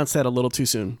they announced that a little too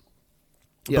soon.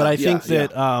 But I think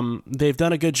that they've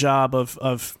done a good job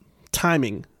of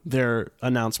timing their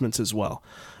announcements as well.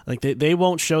 Like they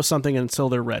won't show something until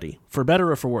they're ready, for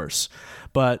better or for worse.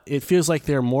 But it feels like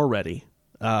they're more ready,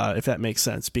 if that makes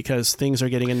sense, because things are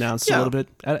getting announced a little bit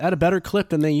at a better clip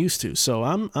than they used to. So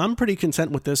I'm pretty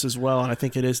content with this as well, and I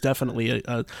think it is definitely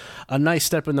a nice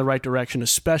step in the right direction,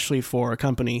 especially for a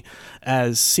company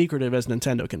as secretive as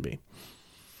Nintendo can be.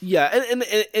 Yeah, and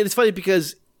it's funny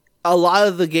because a lot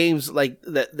of the games like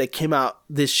that came out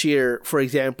this year, for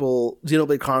example,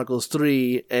 Xenoblade Chronicles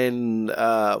 3 and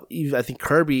even, I think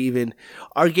Kirby even,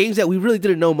 are games that we really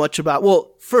didn't know much about.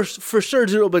 Well, for sure,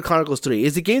 Xenoblade Chronicles 3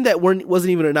 is a game that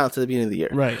wasn't even announced at the beginning of the year.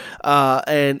 Right.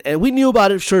 And we knew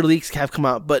about it. Sure, leaks have come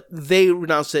out, but they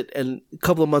announced it, and a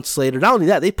couple of months later, not only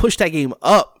that, they pushed that game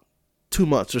up 2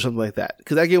 months or something like that,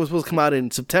 because that game was supposed to come out in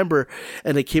September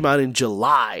and it came out in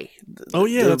July. Oh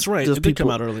yeah, that's right. It did come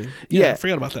out early. Yeah, I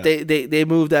forgot about that. They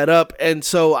moved that up, and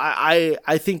so I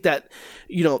think that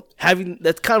having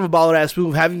that's kind of a baller ass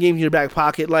move, having games in your back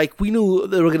pocket. Like, we knew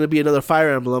there were going to be another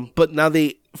Fire Emblem, but now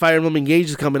Fire Emblem Engage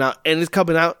is coming out, and it's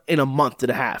coming out in a month and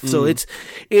a half. So it's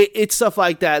stuff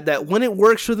like that when it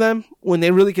works for them, when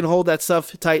they really can hold that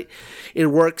stuff tight, it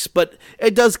works. But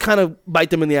it does kind of bite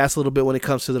them in the ass a little bit when it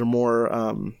comes to their more,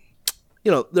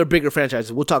 their bigger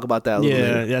franchises. We'll talk about that a little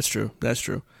later. Yeah, that's true. That's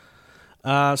true.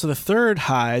 So the third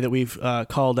high that we've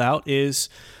called out is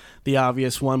the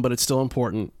obvious one, but it's still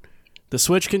important. The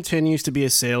Switch continues to be a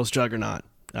sales juggernaut.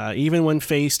 Even when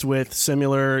faced with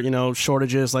similar,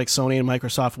 shortages like Sony and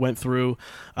Microsoft went through,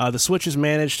 the Switch has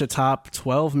managed to top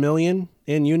 12 million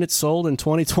in units sold in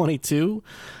 2022,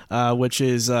 which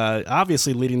is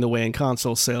obviously leading the way in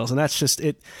console sales. And that's just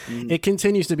it. It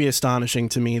continues to be astonishing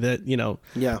to me that,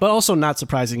 but also not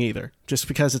surprising either, just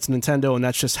because it's Nintendo and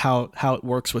that's just how it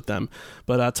works with them.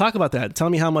 But talk about that. Tell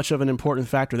me how much of an important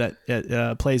factor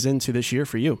that plays into this year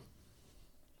for you.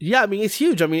 Yeah, I mean, it's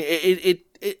huge. I mean,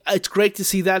 it's great to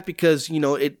see that because,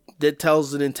 it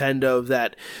tells the Nintendo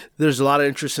that there's a lot of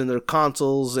interest in their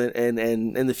consoles and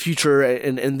the future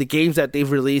and the games that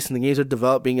they've released and the games they're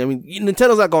developing. I mean,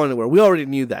 Nintendo's not going anywhere. We already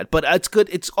knew that, but it's good.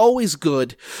 It's always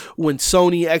good when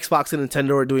Sony, Xbox, and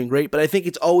Nintendo are doing great. But I think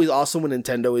it's always awesome when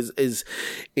Nintendo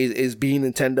is being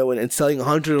Nintendo and selling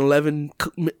 111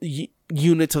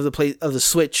 units of the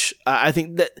Switch. I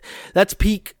think that's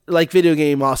peak video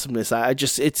game awesomeness.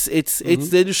 It's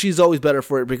the industry's always better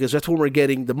for it because that's when we're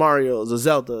getting the Marios, the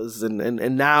Zeldas,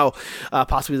 and now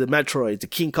possibly the Metroids, the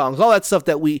King Kongs, all that stuff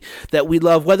that we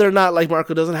love. Whether or not, like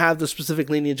Marco, doesn't have the specific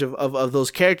lineage of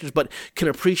those characters, but can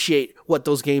appreciate what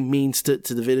those games means to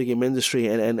the video game industry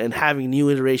and having new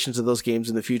iterations of those games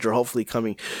in the future, hopefully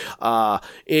coming.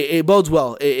 It bodes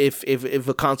well if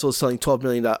a console is selling 12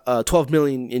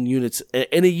 million in units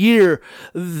in a year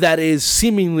that is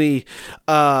seemingly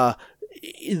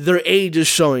their age is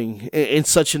showing in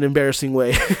such an embarrassing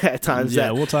way at times. Yeah,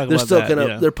 that we'll talk they're about still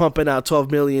that. They're pumping out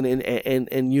 12 million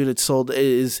in units sold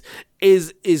is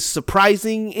is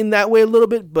surprising in that way a little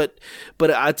bit, but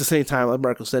at the same time, like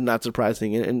Marco said, not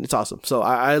surprising, and it's awesome. So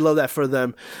I love that for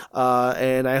them,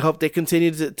 and I hope they continue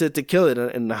to kill it,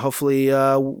 and hopefully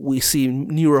we see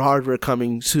newer hardware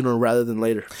coming sooner rather than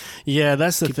later. Yeah,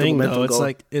 that's the thing, though.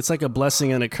 It's like a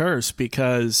blessing and a curse,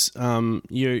 because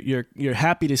you're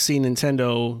happy to see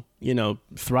Nintendo,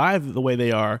 thrive the way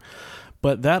they are,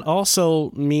 but that also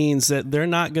means that they're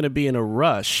not going to be in a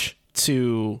rush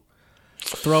to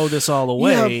throw this all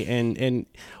away. Yeah. And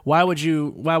why would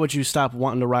you stop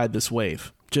wanting to ride this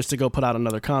wave just to go put out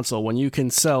another console when you can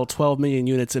sell 12 million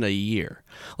units in a year?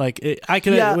 Like when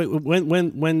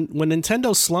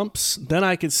Nintendo slumps, then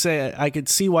I could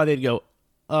see why they'd go,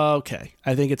 okay,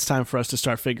 I think it's time for us to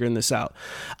start figuring this out.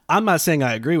 I'm not saying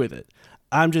I agree with it.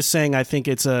 I'm just saying I think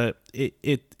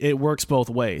it works both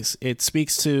ways. It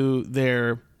speaks to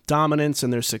their dominance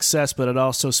and their success, but it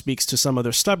also speaks to some of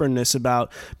their stubbornness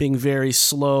about being very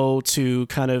slow to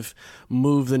kind of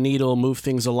move the needle, move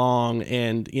things along,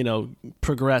 and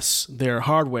progress their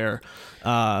hardware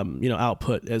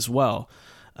output as well.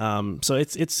 So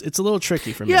it's a little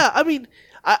tricky for me. Yeah, I mean,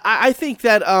 I think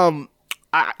that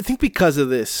I think because of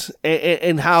this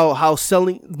and how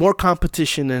selling more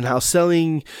competition and how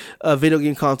selling video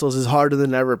game consoles is harder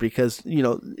than ever, because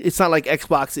it's not like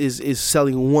Xbox is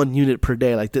selling 1 unit per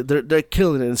day. Like they're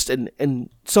killing it, and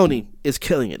Sony is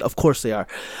killing it. Of course they are.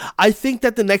 I think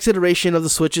that the next iteration of the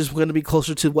Switch is going to be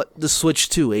closer to what the Switch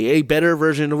 2, a better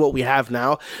version of what we have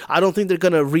now. I don't think they're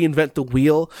going to reinvent the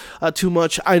wheel too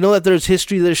much. I know that there's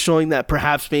history that's showing that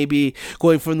perhaps maybe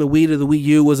going from the Wii to the Wii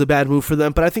U was a bad move for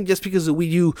them, but I think just because the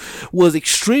Wii U was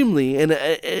extremely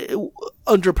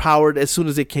underpowered as soon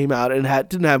as it came out and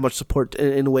didn't have much support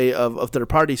in the way of third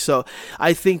parties. So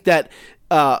I think that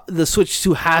the Switch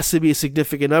 2 has to be a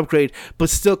significant upgrade, but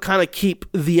still kind of keep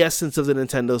the essence of the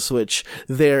Nintendo Switch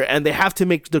there. And they have to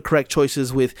make the correct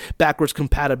choices with backwards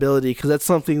compatibility, because that's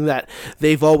something that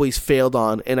they've always failed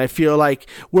on. And I feel like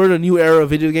we're in a new era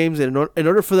of video games, and in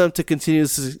order for them to continue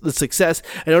the success,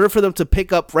 in order for them to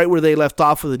pick up right where they left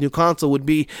off with the new console, would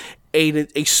be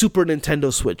a Super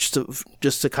Nintendo Switch,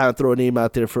 just to kind of throw a name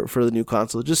out there for the new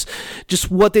console. Just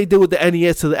what they did with the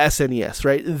NES to the SNES,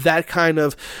 right? That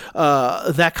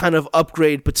kind of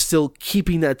upgrade, but still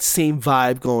keeping that same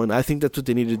vibe going. I think that's what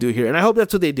they need to do here, and I hope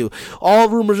that's what they do. All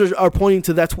rumors are pointing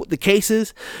to that's what the case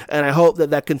is, and I hope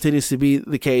that continues to be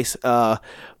the case. But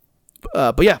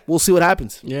yeah, we'll see what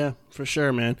happens. Yeah, for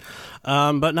sure, man.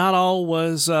 But not all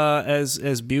was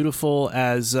as beautiful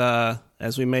as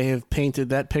we may have painted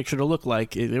that picture to look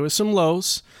like. There was some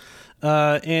lows,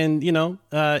 and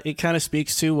it kind of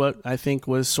speaks to what I think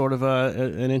was sort of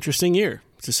an interesting year,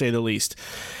 to say the least.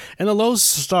 And the lows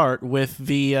start with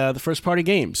the first party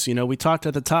games. We talked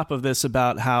at the top of this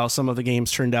about how some of the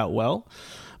games turned out well,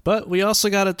 but we also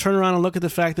got to turn around and look at the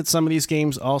fact that some of these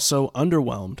games also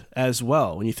underwhelmed as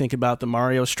well. When you think about the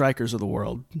Mario Strikers of the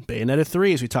world, Bayonetta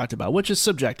 3, as we talked about, which is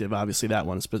subjective, obviously that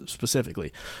one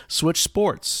specifically. Switch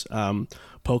Sports,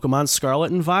 Pokemon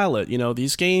Scarlet and Violet.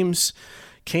 These games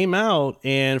came out,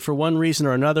 and for one reason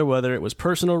or another, whether it was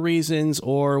personal reasons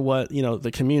or what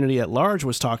the community at large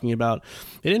was talking about,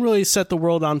 it didn't really set the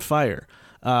world on fire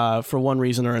for one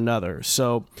reason or another.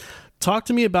 So talk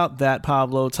to me about that,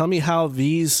 Pablo. Tell me how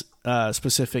these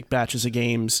specific batches of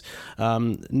games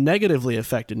negatively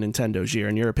affected Nintendo's year,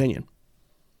 in your opinion.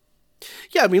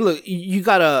 Yeah, I mean, look, you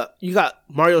got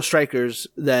Mario Strikers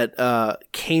that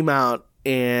came out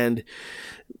and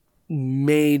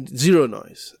made zero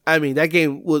noise. I mean, that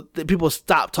game, people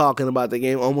stopped talking about the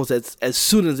game almost as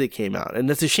soon as it came out, and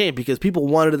that's a shame, because people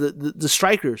wanted the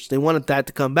Strikers. They wanted that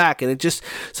to come back, and it's just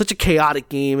such a chaotic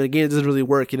game, and a game that doesn't really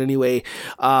work in any way.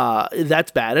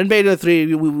 That's bad. And Bayonetta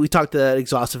 3, we talked to that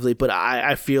exhaustively, but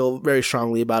I feel very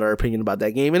strongly about our opinion about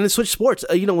that game. And then Switch Sports,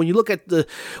 when you look at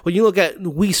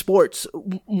Wii Sports,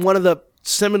 one of the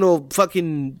seminal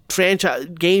fucking franchise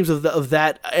games of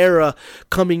that era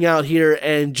coming out here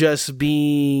and just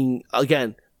being,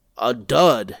 again, a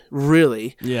dud,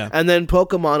 really. Yeah. And then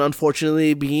Pokemon,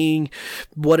 unfortunately, being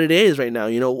what it is right now.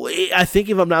 I think,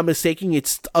 if I'm not mistaken,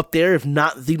 it's up there, if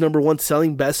not the number one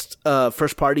selling best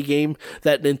first-party game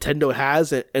that Nintendo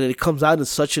has, and it comes out in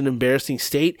such an embarrassing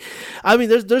state. I mean,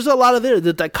 there's a lot of there.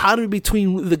 The dichotomy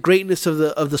between the greatness of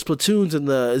the Splatoons and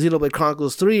the Xenoblade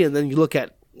Chronicles 3, and then you look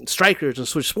at Strikers and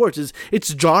Switch Sports,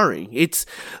 it's jarring. It's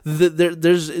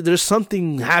there's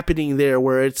something happening there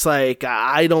where it's like,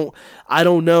 I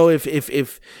don't know if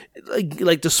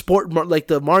like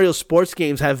the Mario sports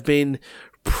games have been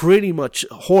pretty much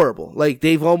horrible. Like,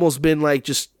 they've almost been like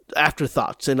just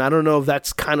afterthoughts, and I don't know if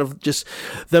that's kind of just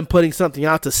them putting something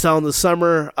out to sell in the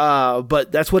summer,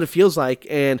 but that's what it feels like,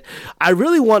 and I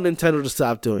really want Nintendo to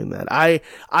stop doing that.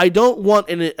 I don't want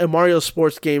a Mario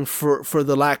sports game for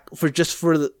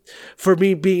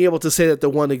me being able to say that the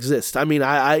one exists. I mean,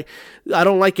 I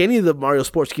don't like any of the Mario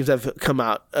sports games that have come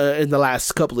out in the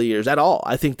last couple of years at all.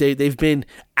 I think they've been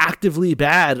actively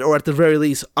bad, or at the very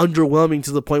least underwhelming,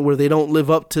 to the point where they don't live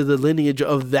up to the lineage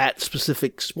of that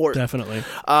specific sport. Definitely.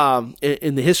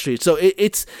 In the history. So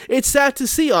it's sad to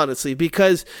see, honestly,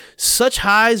 because such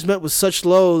highs met with such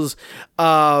lows.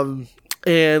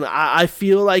 And I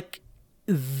feel like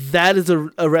that is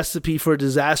a recipe for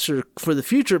disaster for the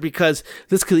future, because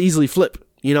this could easily flip,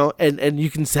 and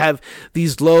you can have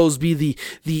these lows be the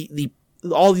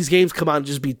all these games come out and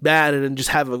just be bad, and then just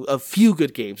have a few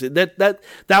good games. That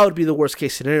would be the worst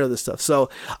case scenario of this stuff. So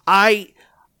I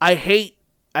don't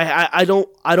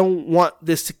want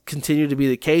this to continue to be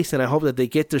the case, and I hope that they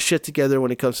get their shit together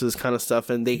when it comes to this kind of stuff,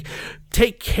 and they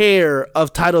take care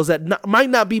of titles that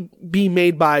might not be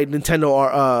made by Nintendo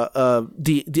or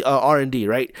R&D,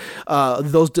 right?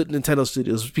 Those Nintendo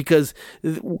studios, because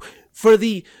for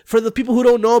the people who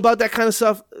don't know about that kind of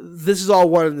stuff, this is all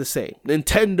one and the same.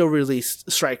 Nintendo released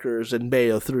Strikers and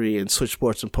Bayo 3 and Switch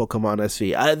Sports and Pokemon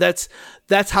SV.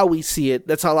 That's how we see it.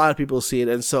 That's how a lot of people see it.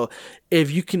 And so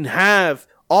if you can have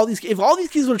if all these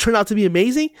games would turn out to be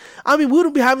amazing, I mean, we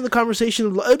wouldn't be having the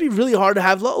conversation. It'd be really hard to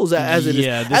have lows as it is.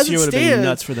 Yeah, this year would have been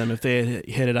nuts for them if they had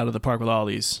hit it out of the park with all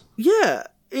these. Yeah,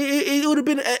 it would have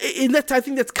been. And I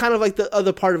think that's kind of like the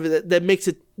other part of it that makes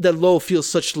it that low feels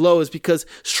such low, is because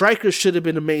Strikers should have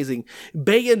been amazing.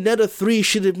 Bayonetta 3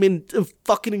 should have been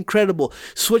fucking incredible.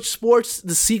 Switch Sports,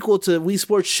 the sequel to Wii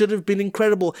Sports, should have been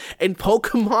incredible. And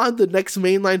Pokemon, the next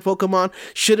mainline Pokemon,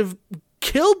 should have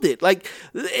killed it. Like,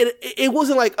 it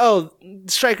wasn't like, oh,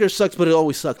 Strikers sucks, but it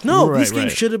always sucked. No, these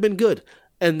games should have been good,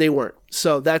 and they weren't.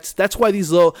 So that's why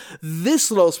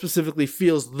this low specifically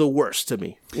feels the worst to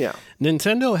me. Yeah.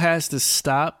 Nintendo has to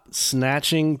stop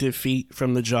snatching defeat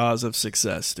from the jaws of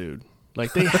success, dude.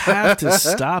 Like, they have to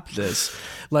stop this.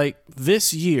 Like,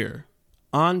 this year,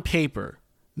 on paper,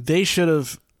 they should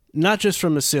have, not just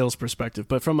from a sales perspective,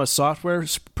 but from a software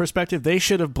perspective, they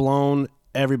should have blown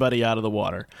everybody out of the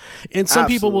water. And some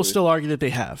people will still argue that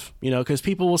they have, because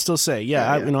people will still say,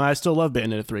 I still love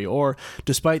Bayonetta 3, or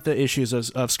despite the issues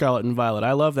of Scarlet and Violet,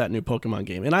 I love that new Pokemon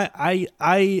game. And I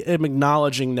am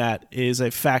acknowledging that is a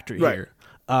factor here.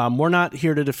 We're not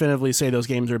here to definitively say those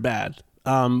games are bad,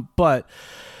 but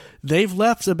they've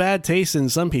left a bad taste in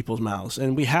some people's mouths,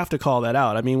 and we have to call that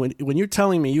out. I mean, when you're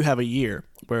telling me you have a year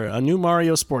where a new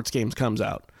Mario sports game comes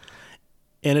out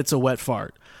and it's a wet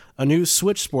fart, a new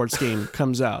Switch sports game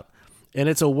comes out, and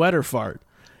it's a wetter fart.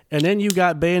 And then you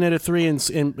got Bayonetta 3 and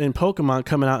Pokemon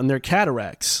coming out, and they're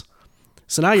cataracts.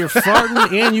 So now you're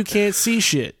farting and you can't see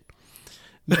shit.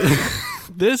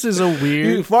 This is a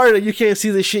weird... You farted and you can't see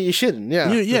the shit you shouldn't.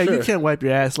 Yeah, you can't wipe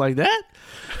your ass like that.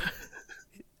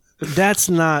 That's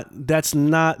not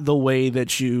the way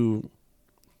that you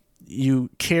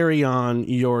carry on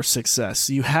your success.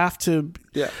 You have to...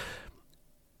 Yeah.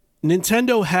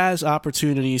 Nintendo has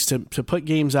opportunities to put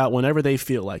games out whenever they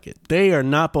feel like it. They are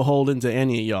not beholden to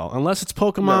any of y'all. Unless it's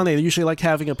Pokemon, no. They usually like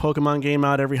having a Pokemon game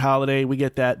out every holiday. We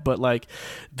get that. But like,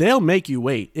 they'll make you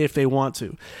wait if they want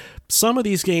to. Some of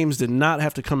these games did not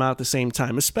have to come out at the same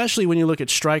time, especially when you look at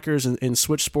Strikers and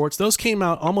Switch Sports. Those came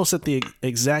out almost at the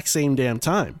exact same damn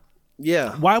time.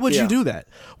 Yeah. Why would you do that?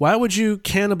 Why would you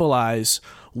cannibalize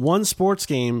one sports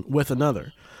game with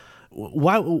another?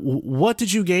 What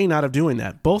did you gain out of doing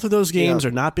that? Both of those games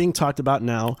are not being talked about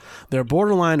now. They're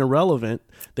borderline irrelevant.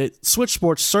 That Switch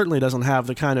Sports certainly doesn't have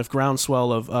the kind of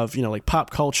groundswell of like pop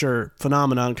culture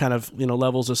phenomenon kind of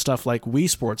levels of stuff like Wii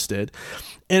Sports did.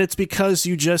 And it's because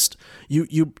you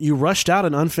rushed out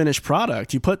an unfinished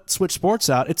product. You put Switch Sports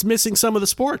out. It's missing some of the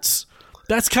sports.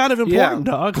 That's kind of important,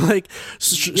 dog. Like,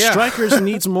 Strikers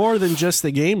needs more than just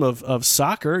the game of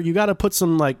soccer. You got to put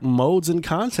some like modes and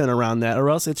content around that, or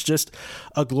else it's just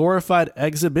a glorified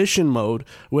exhibition mode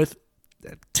with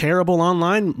terrible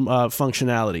online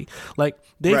functionality. Like,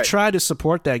 they've tried to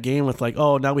support that game with like,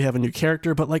 oh, now we have a new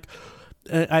character, but like,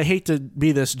 I hate to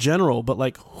be this general, but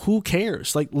like, who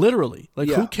cares? Like, literally, like,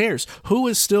 who cares? Who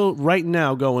is still right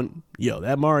now going, yo,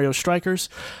 that Mario Strikers?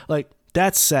 Like,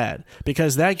 that's sad,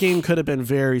 because that game could have been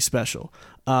very special.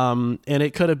 And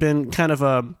it could have been kind of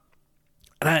a...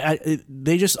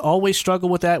 they just always struggle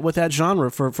with that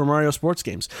genre for Mario sports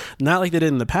games. Not like they did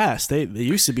in the past. They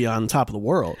used to be on top of the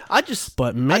world. I just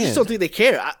don't think they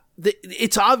care.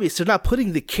 it's obvious they're not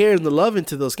putting the care and the love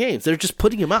into those games. They're just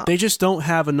putting them out. They just don't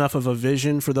have enough of a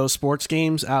vision for those sports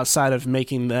games outside of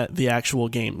making the actual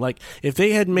game. Like if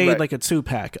they had made like a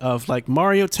 2-pack of like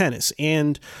Mario Tennis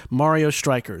and Mario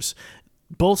Strikers,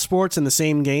 both sports in the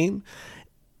same game,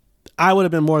 I would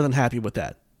have been more than happy with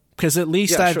that. Because at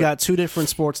least I've got 2 different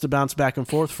sports to bounce back and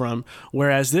forth from.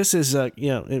 Whereas this is,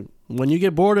 when you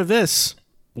get bored of this,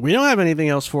 we don't have anything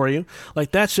else for you.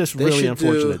 Like that's just really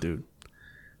unfortunate, dude.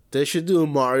 They should do a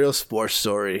Mario Sports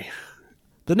Story.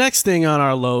 The next thing on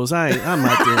our lows, I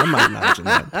might mention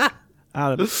that.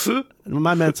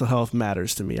 My mental health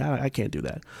matters to me. I can't do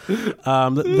that.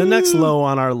 The next low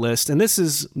on our list, and this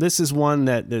is one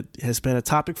that has been a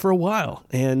topic for a while,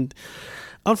 and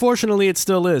unfortunately it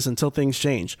still is until things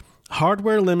change.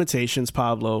 Hardware limitations,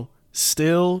 Pablo,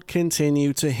 still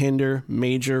continue to hinder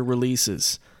major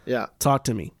releases. Yeah. Talk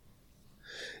to me.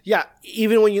 Yeah,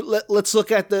 even when you let's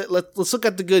look at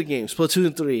the good games: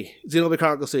 Splatoon 3, Xenoblade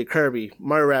Chronicles 3, Kirby,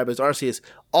 Mario Rabbids, Arceus.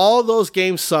 All those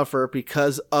games suffer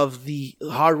because of the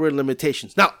hardware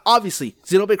limitations. Now, obviously,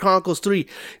 Xenoblade Chronicles 3,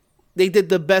 they did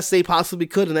the best they possibly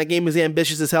could, and that game is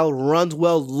ambitious as hell, runs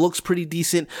well, looks pretty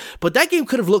decent. But that game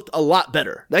could have looked a lot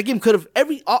better. That game could have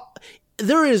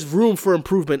there is room for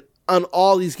improvement on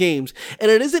all these games,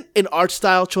 and it isn't an art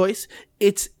style choice.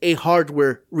 It's a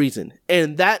hardware reason,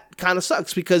 and that kind of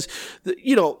sucks because,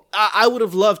 I would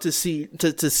have loved to seen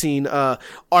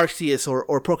Arceus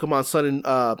or Pokemon Sun and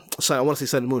I want to say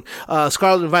Sun and Moon,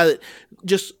 Scarlet and Violet,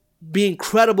 just be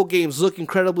incredible games, look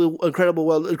incredibly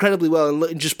well,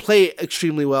 and just play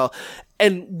extremely well.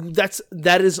 And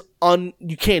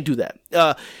you can't do that.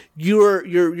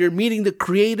 You're meeting the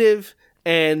creative,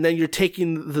 and then you're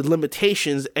taking the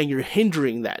limitations and you're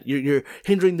hindering that. You're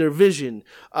hindering their vision.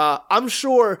 I'm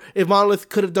sure if Monolith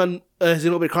could have done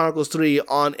Xenoblade Chronicles 3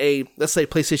 on a, let's say,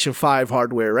 PlayStation 5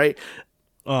 hardware, right?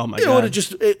 Oh my God.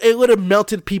 It would have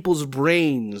melted people's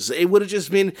brains. It would have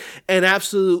just been an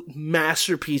absolute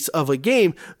masterpiece of a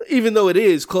game, even though it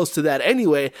is close to that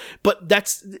anyway. But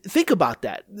think about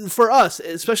that. For us,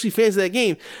 especially fans of that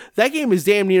game is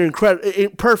damn near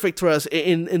perfect for us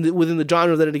within the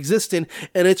genre that it exists in,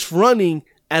 and it's running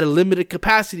at a limited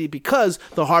capacity because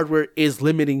the hardware is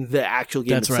limiting the actual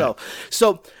game itself. Right.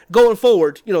 So going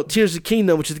forward, Tears of the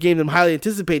Kingdom, which is a game that I'm highly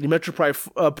anticipating,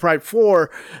 Metroid Prime 4,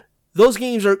 those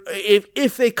games are,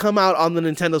 if they come out on the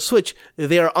Nintendo Switch,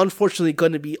 they are unfortunately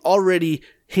going to be already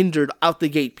hindered out the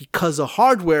gate because the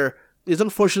hardware is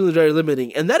unfortunately very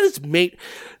limiting. And that is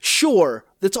sure,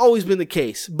 that's always been the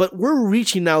case, but we're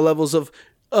reaching now levels of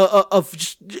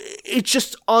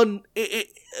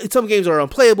some games are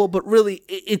unplayable, but really,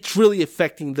 it's really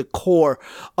affecting the core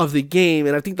of the game.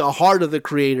 And I think the heart of the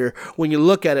creator, when you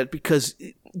look at it, because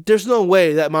there's no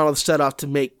way that Monolith set out to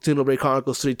make Xenoblade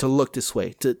Chronicles 3 to look this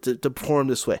way, to perform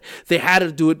this way. They had to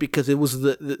do it because it was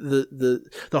the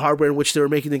hardware in which they were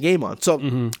making the game on. So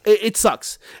it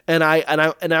sucks, and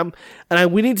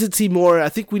we need to see more. I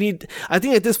think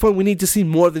at this point we need to see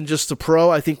more than just the Pro.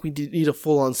 I think we need a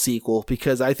full on sequel,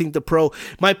 because I think the Pro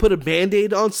might put a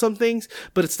Band-Aid on some things,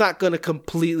 but it's not going to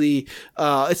completely.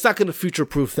 It's not going to future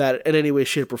proof that in any way,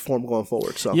 shape, or form going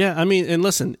forward. So yeah, I mean, and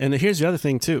listen, and here's the other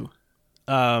thing too.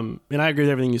 And I agree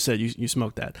with everything you said. You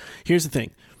smoked that. Here's the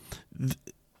thing.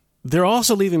 They're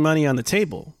also leaving money on the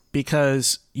table,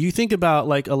 because you think about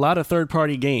like a lot of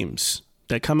third-party games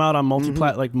that come out on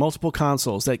multiple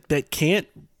consoles that can't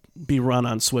be run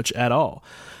on Switch at all,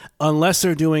 unless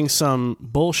they're doing some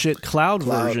bullshit cloud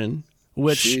version.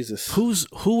 Which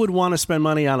who would want to spend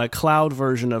money on a cloud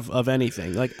version of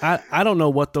anything? Like I don't know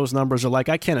what those numbers are like.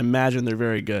 I can't imagine they're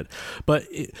very good. But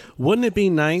wouldn't it be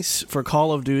nice for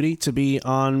Call of Duty to be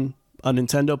on a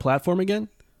Nintendo platform again?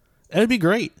 It'd be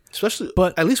great, especially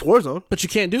at least Warzone. But you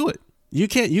can't do it. You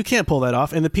can't pull that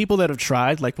off. And the people that have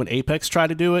tried, like when Apex tried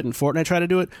to do it and Fortnite tried to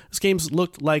do it, those games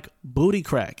looked like booty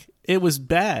crack. It was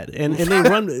bad, and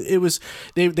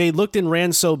they looked and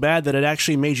ran so bad that it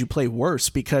actually made you play worse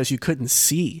because you couldn't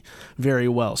see very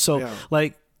well. So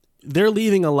like they're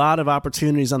leaving a lot of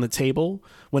opportunities on the table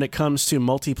when it comes to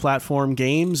multi-platform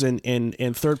games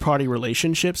and third-party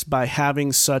relationships by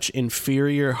having such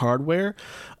inferior hardware.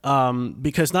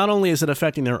 Because not only is it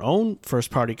affecting their own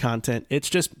first-party content, it's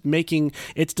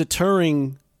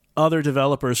deterring other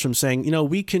developers from saying,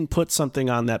 we can put something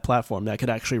on that platform that could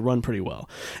actually run pretty well.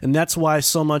 And that's why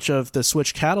so much of the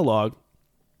Switch catalog,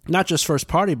 not just first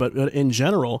party, but in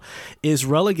general, is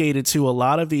relegated to a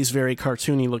lot of these very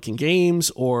cartoony looking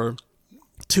games or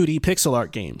 2D pixel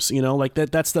art games, like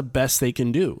that's the best they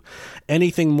can do.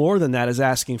 Anything more than that is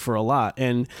asking for a lot.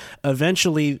 And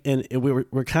eventually, and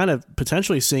we're kind of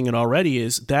potentially seeing it already,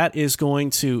 is going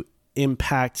to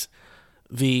impact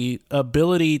the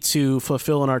ability to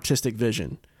fulfill an artistic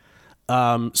vision.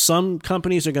 Some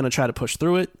companies are going to try to push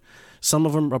through it. Some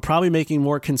of them are probably making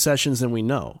more concessions than we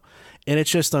know. And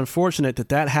it's just unfortunate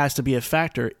that has to be a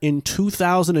factor in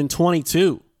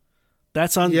 2022.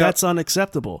 That's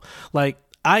unacceptable. Like,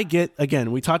 I get,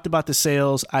 again, we talked about the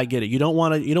sales. I get it. You don't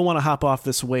want to hop off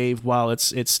this wave while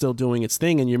it's still doing its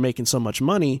thing and you're making so much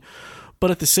money.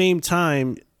 But at the same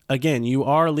time, again, you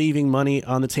are leaving money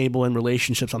on the table and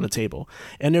relationships on the table.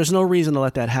 And there's no reason to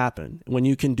let that happen when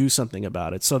you can do something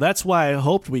about it. So that's why I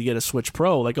hoped we get a Switch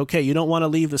Pro. Like, okay, you don't want to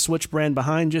leave the Switch brand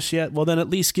behind just yet? Well, then at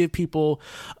least give people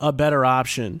a better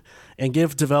option and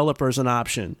give developers an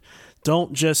option.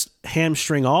 Don't just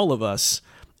hamstring all of us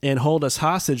and hold us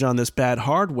hostage on this bad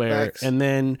hardware. Thanks. And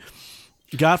then,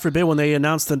 God forbid, when they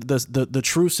announce the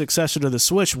true successor to the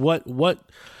Switch, what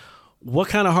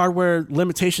kind of hardware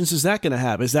limitations is that going to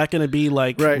have? Is that going to be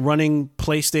like running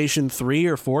PlayStation 3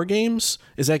 or 4 games?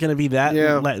 Is that going to be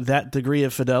that degree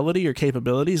of fidelity or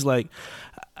capabilities? Like,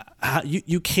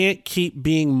 you can't keep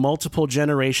being multiple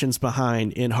generations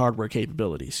behind in hardware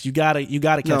capabilities. You gotta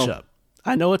catch up.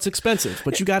 I know it's expensive,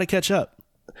 but you got to catch up.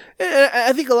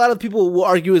 I think a lot of people will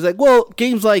argue is like, well,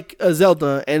 games like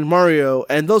Zelda and Mario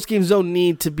and those games don't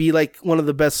need to be like one of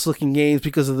the best looking games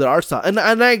because of the art style. And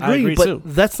I agree, but too.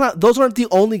 those aren't the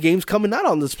only games coming out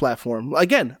on this platform.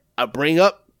 Again, I bring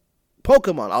up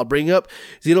Pokemon. I'll bring up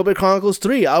Xenoblade Chronicles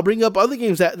 3. I'll bring up other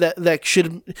games that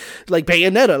should, like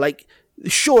Bayonetta. Like,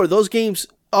 sure, those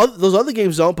other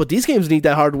games don't, but these games need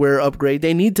that hardware upgrade.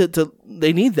 They need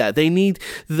they need that. They need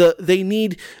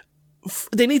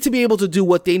to be able to do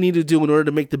what they need to do in order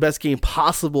to make the best game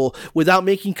possible without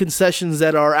making concessions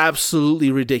that are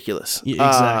absolutely ridiculous.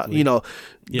 Exactly.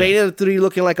 Bayonetta 3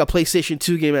 looking like a PlayStation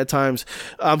 2 game at times.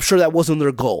 I'm sure that wasn't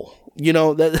their goal.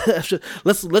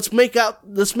 Let's make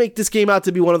this game out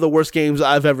to be one of the worst games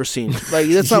I've ever seen. Like,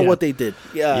 that's not what they did.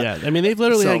 Yeah. I mean, they've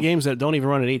literally had games that don't even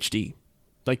run in HD.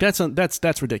 Like, that's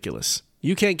ridiculous.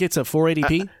 You can't get to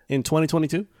 480p in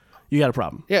 2022. You got a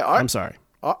problem. Yeah, I'm sorry.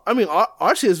 I mean,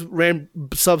 Arceus ran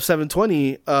sub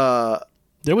 720.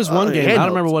 There was one game. I don't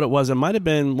remember what it was. It might have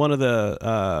been one of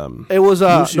the. It was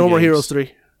No More Heroes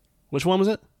 3. Which one was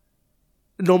it?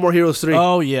 No More Heroes 3.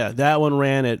 Oh yeah, that one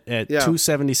ran at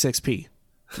 276p.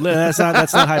 That's not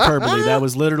hyperbole. That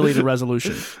was literally the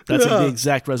resolution. That's the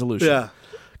exact resolution. Yeah.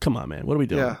 Come on, man. What are we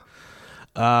doing?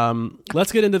 Yeah.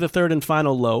 Let's get into the third and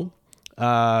final low.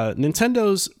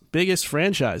 Nintendo's biggest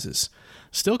franchises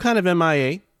still kind of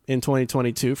MIA in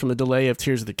 2022, from the delay of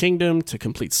Tears of the Kingdom to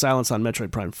complete silence on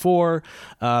Metroid Prime 4.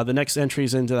 The next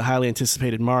entries into the highly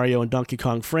anticipated Mario and Donkey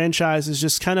Kong franchises,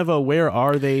 just kind of a where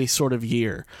are they sort of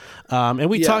year. And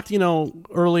we talked,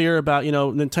 earlier about,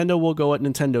 Nintendo will go at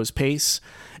Nintendo's pace,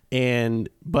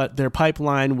 but their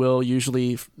pipeline will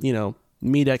usually,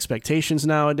 meet expectations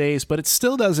nowadays, but it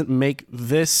still doesn't make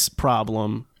this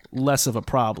problem less of a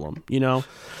problem,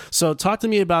 So talk to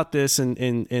me about this and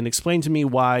explain to me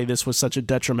why this was such a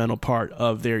detrimental part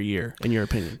of their year, in your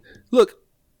opinion. Look,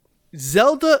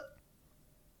 Zelda,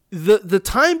 the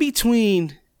time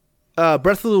between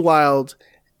Breath of the Wild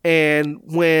and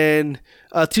when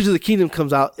Tears of the Kingdom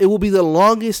comes out, it will be the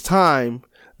longest time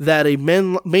that a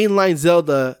mainline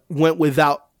Zelda went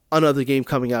without another game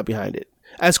coming out behind it.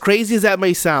 As crazy as that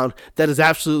may sound, that is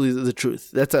absolutely the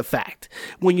truth. That's a fact.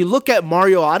 When you look at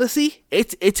Mario Odyssey,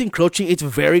 it's encroaching. It's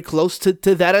very close to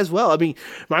that as well. I mean,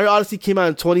 Mario Odyssey came out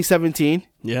in 2017.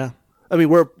 Yeah. I mean,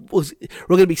 we're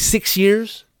going to be 6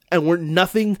 years, and we're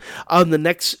nothing on the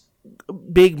next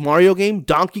big Mario game.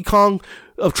 Donkey Kong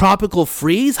of Tropical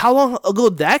Freeze. How long ago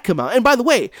did that come out? And by the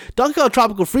way, Donkey Kong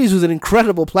Tropical Freeze was an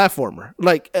incredible platformer,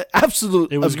 like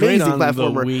absolute amazing great on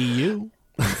platformer. The Wii U.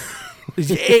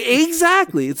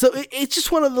 Exactly. So it's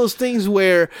just one of those things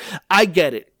where I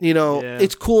get it.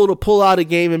 It's cool to pull out a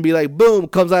game and be like, boom,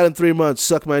 comes out in 3 months,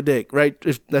 suck my dick, right?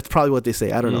 That's probably what they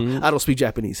say. I don't know. I don't speak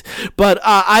Japanese. But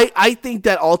I think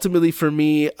that ultimately for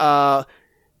me,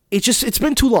 it's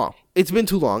been too long. It's been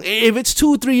too long. If it's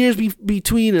 2 or 3 years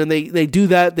between and they do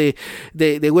that,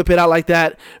 they whip it out like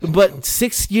that. But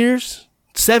 6 years,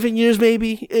 7 years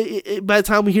maybe, by the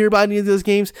time we hear about any of those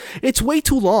games, it's way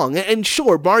too long. And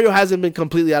sure, Mario hasn't been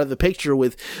completely out of the picture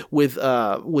with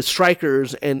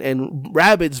Strikers and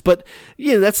Rabbids, but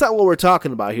that's not what we're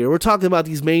talking about here. We're talking about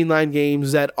these mainline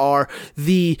games that are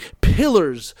the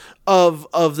pillars of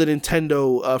the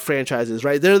Nintendo franchises,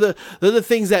 right? They're the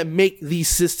things that make these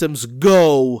systems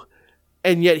go,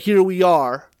 and yet here we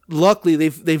are, luckily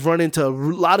they've run into a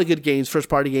lot of good games, first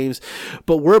party games,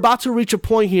 but we're about to reach a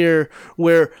point here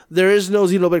where there is no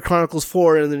Xenoblade Chronicles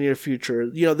 4 in the near future.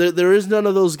 There is none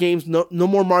of those games. No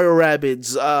more Mario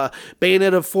Rabbids.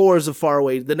 Bayonetta 4 is far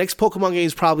away. The next Pokemon game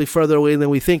is probably further away than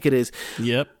we think it is.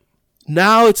 Yep.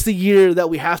 Now it's the year that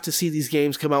we have to see these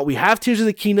games come out. We have Tears of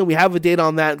the Kingdom. We have a date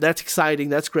on that. That's exciting.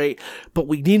 That's great. But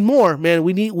we need more, man.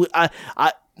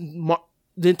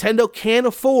 Nintendo can't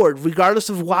afford, regardless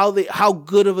of how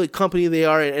good of a company they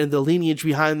are and the lineage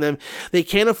behind them, they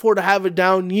can't afford to have a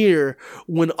down year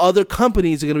when other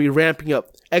companies are going to be ramping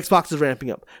up. Xbox is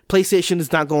ramping up. PlayStation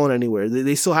is not going anywhere.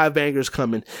 They still have bangers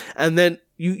coming. And then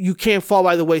you can't fall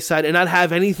by the wayside and not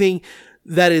have anything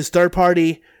that is third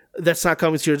party that's not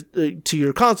coming to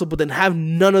your console, but then have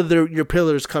none of your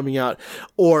pillars coming out,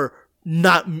 or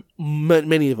not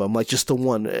many of them, like just the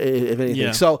one, if anything.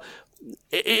 Yeah. So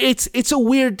it's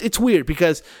weird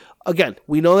because, again,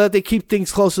 we know that they keep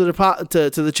things close to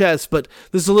the chest, but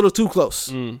this is a little too close.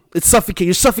 It's suffocating.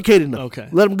 You're suffocating them. Okay,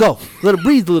 let them go. Let them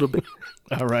breathe a little bit.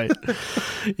 All right.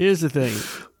 Here's the thing.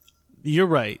 You're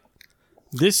right.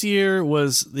 This year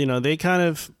was, they kind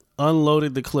of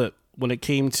unloaded the clip when it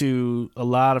came to a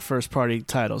lot of first-party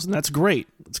titles, and that's great.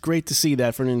 It's great to see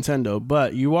that for Nintendo,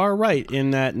 but you are right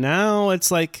in that now it's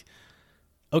like,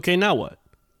 okay, now what?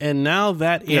 And now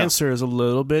that answer is a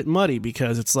little bit muddy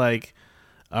because it's like,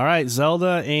 all right,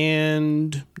 Zelda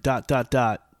and ...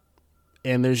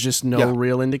 and there's just no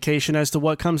real indication as to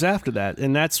what comes after that,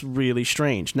 and that's really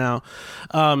strange. Now,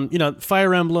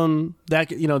 Fire Emblem,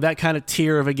 that kind of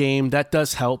tier of a game, that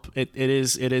does help. It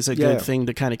is a good thing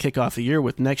to kind of kick off the year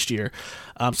with next year.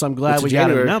 So I'm glad we got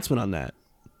an announcement on that.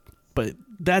 But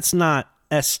that's not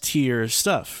S tier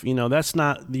stuff. That's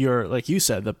not your, like you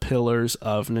said, the pillars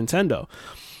of Nintendo.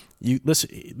 Listen,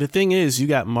 the thing is, you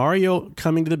got Mario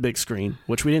coming to the big screen,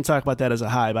 which we didn't talk about that as a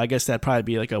high, but I guess that'd probably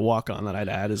be like a walk-on that I'd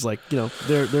add, is like,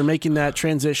 they're making that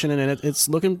transition, and it's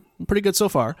looking pretty good so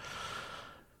far.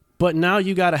 But now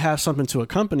you got to have something to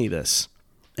accompany this.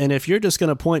 And if you're just going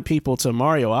to point people to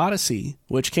Mario Odyssey,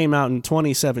 which came out in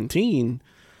 2017...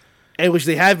 And which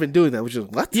they have been doing that, which is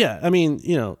what? Yeah, I mean,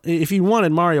 if you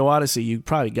wanted Mario Odyssey, you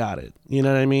probably got it. You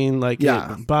know what I mean? Like,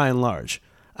 by and large.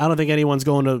 I don't think anyone's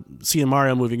going to see a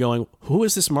Mario movie going, who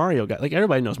is this Mario guy? Like,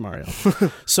 everybody knows Mario.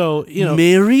 So,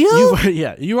 Mario?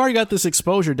 You already got this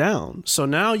exposure down. So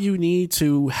now you need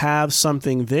to have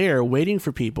something there waiting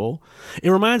for people.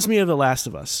 It reminds me of The Last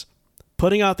of Us.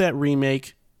 Putting out that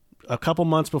remake a couple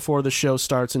months before the show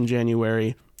starts in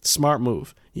January, smart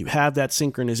move. You have that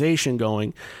synchronization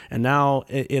going, and now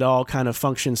it all kind of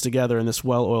functions together in this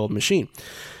well-oiled machine.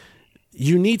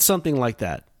 You need something like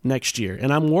that next year.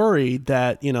 And I'm worried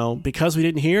that, because we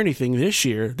didn't hear anything this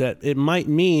year, that it might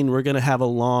mean we're going to have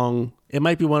it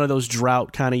might be one of those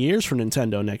drought kind of years for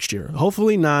Nintendo next year.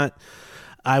 Hopefully not.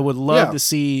 I would love to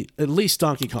see at least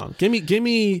Donkey Kong. Give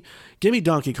me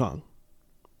Donkey Kong.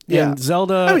 And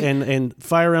Zelda and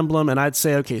Fire Emblem, and I'd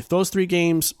say, okay, those three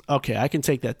games, okay, I can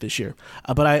take that this year.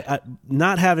 But I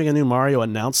not having a new Mario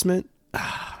announcement,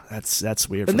 that's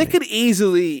weird for me. And they could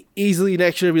easily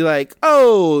next year be like,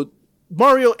 oh,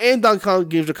 Mario and Donkey Kong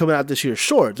games are coming out this year.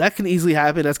 Sure, that can easily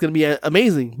happen. That's going to be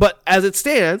amazing. But as it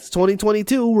stands,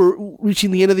 2022, we're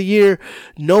reaching the end of the year.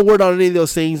 No word on any of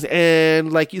those things.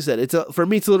 And like you said, for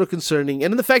me, it's a little concerning.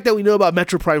 And the fact that we know about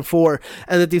Metroid Prime 4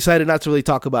 and that they decided not to really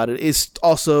talk about it is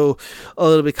also a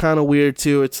little bit kind of weird,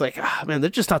 too. It's like, man, they're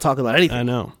just not talking about anything. I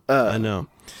know.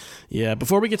 Yeah,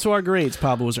 before we get to our grades,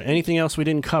 Pablo, was there anything else we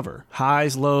didn't cover?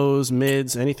 Highs, lows,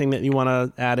 mids, anything that you want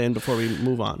to add in before we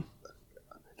move on?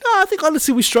 No, I think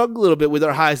honestly we struggle a little bit with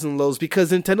our highs and lows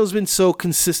because Nintendo's been so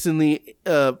consistently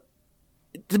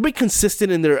they've been consistent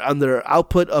in their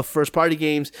output of first party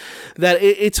games that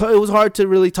it was hard to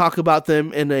really talk about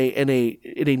them in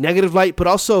a negative light, but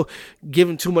also give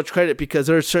them too much credit because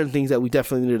there are certain things that we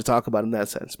definitely need to talk about in that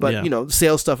sense. But the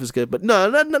sales stuff is good, but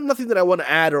nothing that I want to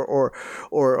add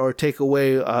or take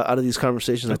away out of these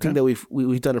conversations. Okay. I think that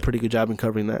we've done a pretty good job in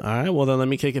covering that. All right, well then let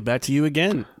me kick it back to you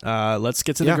again. Let's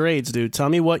get to the grades, dude. Tell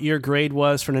me what your grade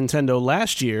was for Nintendo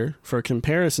last year for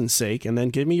comparison's sake, and then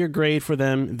give me your grade for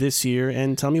them this year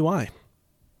and tell me why.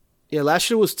 Yeah, last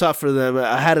year was tough for them.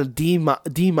 I had a D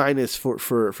minus for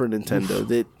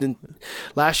Nintendo.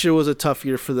 Last year was a tough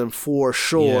year for them for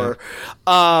sure.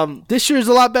 Yeah. This year is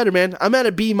a lot better, man. I'm at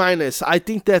a B minus. I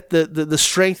think that the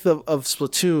strength of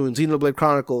Splatoon, Xenoblade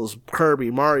Chronicles,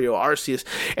 Kirby, Mario, Arceus,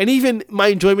 and even my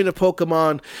enjoyment of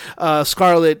Pokemon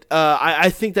Scarlet, I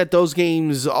think that those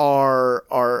games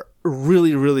are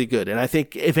really, really good. And I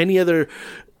think if any other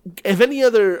if any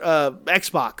other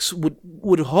Xbox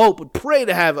would pray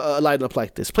to have a lineup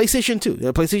like this. PlayStation too.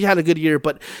 PlayStation had a good year,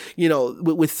 but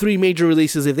with 3 major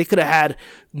releases, if they could have had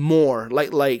more,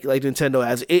 like Nintendo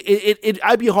has,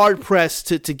 I'd be hard pressed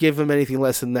to give them anything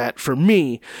less than that for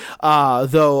me.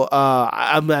 Though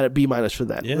I'm at a B- for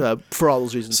that. For all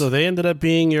those reasons. So they ended up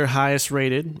being your highest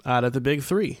rated out of the big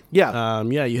 3. Yeah.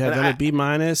 You had them at B-.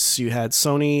 You had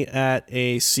Sony at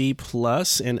a C+,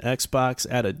 and Xbox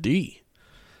at a D.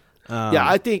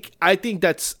 I think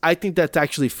that's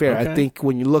actually fair. Okay. I think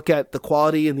when you look at the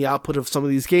quality and the output of some of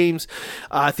these games,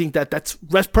 I think that's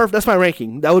perfect. That's my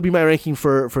ranking. That would be my ranking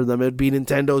for them. It'd be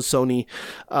Nintendo, Sony,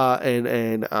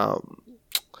 and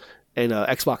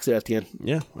Xbox there at the end.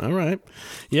 Yeah. All right.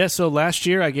 Yeah. So last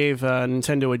year I gave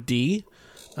Nintendo a D.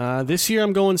 This year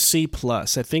I'm going C+. I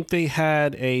think they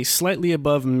had a slightly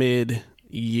above mid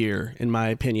year, in my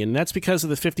opinion. That's because of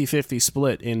the 50-50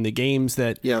 split in the games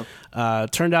that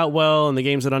turned out well and the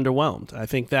games that underwhelmed. I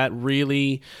think that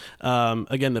really,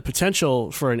 again, the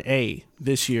potential for an A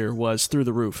this year was through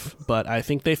the roof, but I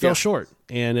think they fell short.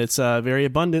 And it's very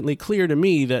abundantly clear to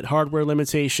me that hardware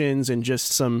limitations and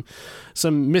just some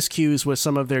miscues with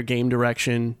some of their game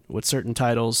direction with certain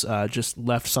titles just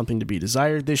left something to be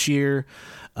desired this year.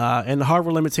 And the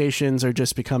hardware limitations are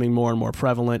just becoming more and more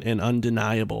prevalent and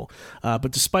undeniable.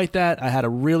 But despite that, I had a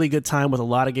really good time with a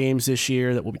lot of games this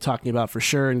year that we'll be talking about for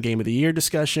sure in Game of the Year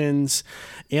discussions.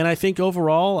 And I think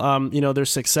overall, their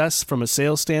success from a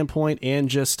sales standpoint and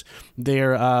just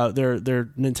their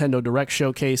Nintendo Direct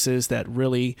showcases that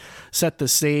really set the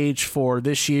stage for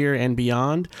this year and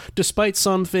beyond, despite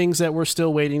some things that we're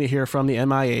still waiting to hear from the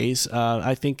MIAs,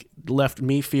 I think left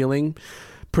me feeling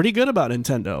pretty good about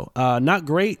Nintendo. Not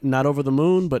great, not over the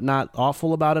moon, but not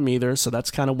awful about them either. So that's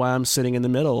kind of why I'm sitting in the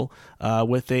middle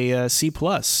with a C+.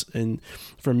 And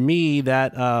for me,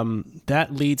 that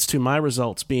leads to my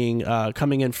results being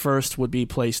coming in first would be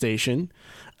PlayStation,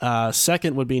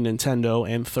 second would be Nintendo,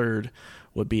 and third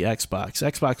would be Xbox.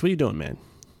 Xbox, what are you doing, man?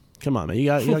 Come on, man. You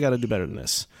got to do better than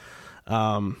this.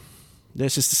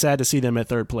 It's just sad to see them at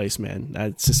third place, man.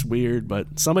 It's just weird,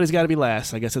 but somebody's got to be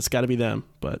last. I guess it's got to be them,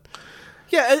 but...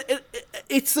 Yeah,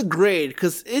 it's the grade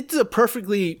because it's a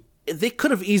perfectly. They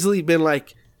could have easily been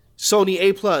like Sony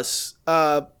A+,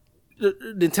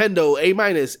 Nintendo A-,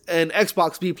 and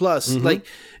Xbox B+. Mm-hmm. Like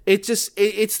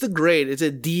it's the grade. It's a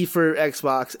D for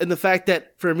Xbox, and the fact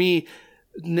that for me,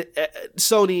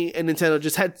 Sony and Nintendo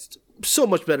just had so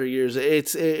much better years.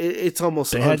 It's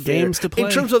almost they unfair. had games to play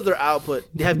in terms of their output.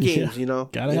 They have games,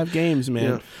 Gotta have games, man.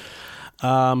 Yeah.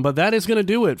 But that is going to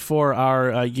do it for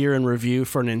our year in review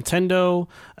for Nintendo,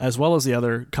 as well as the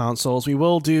other consoles. We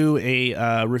will do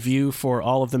a review for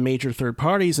all of the major third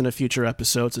parties in a future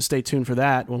episode, so stay tuned for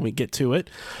that when we get to it.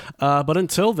 But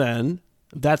until then,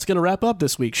 that's going to wrap up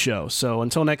this week's show. So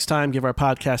until next time, give our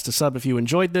podcast a sub if you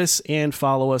enjoyed this, and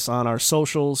follow us on our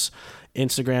socials,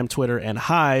 Instagram, Twitter, and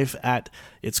Hive at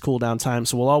It's Cool Down Time.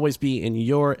 So we'll always be in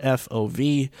your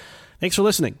FOV. Thanks for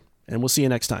listening, and we'll see you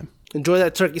next time. Enjoy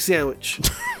that turkey sandwich.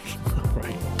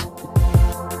 Right.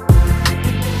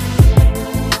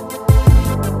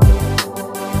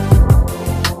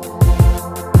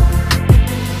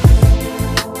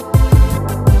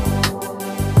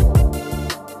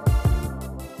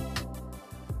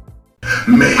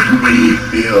 Make me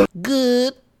feel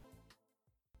good.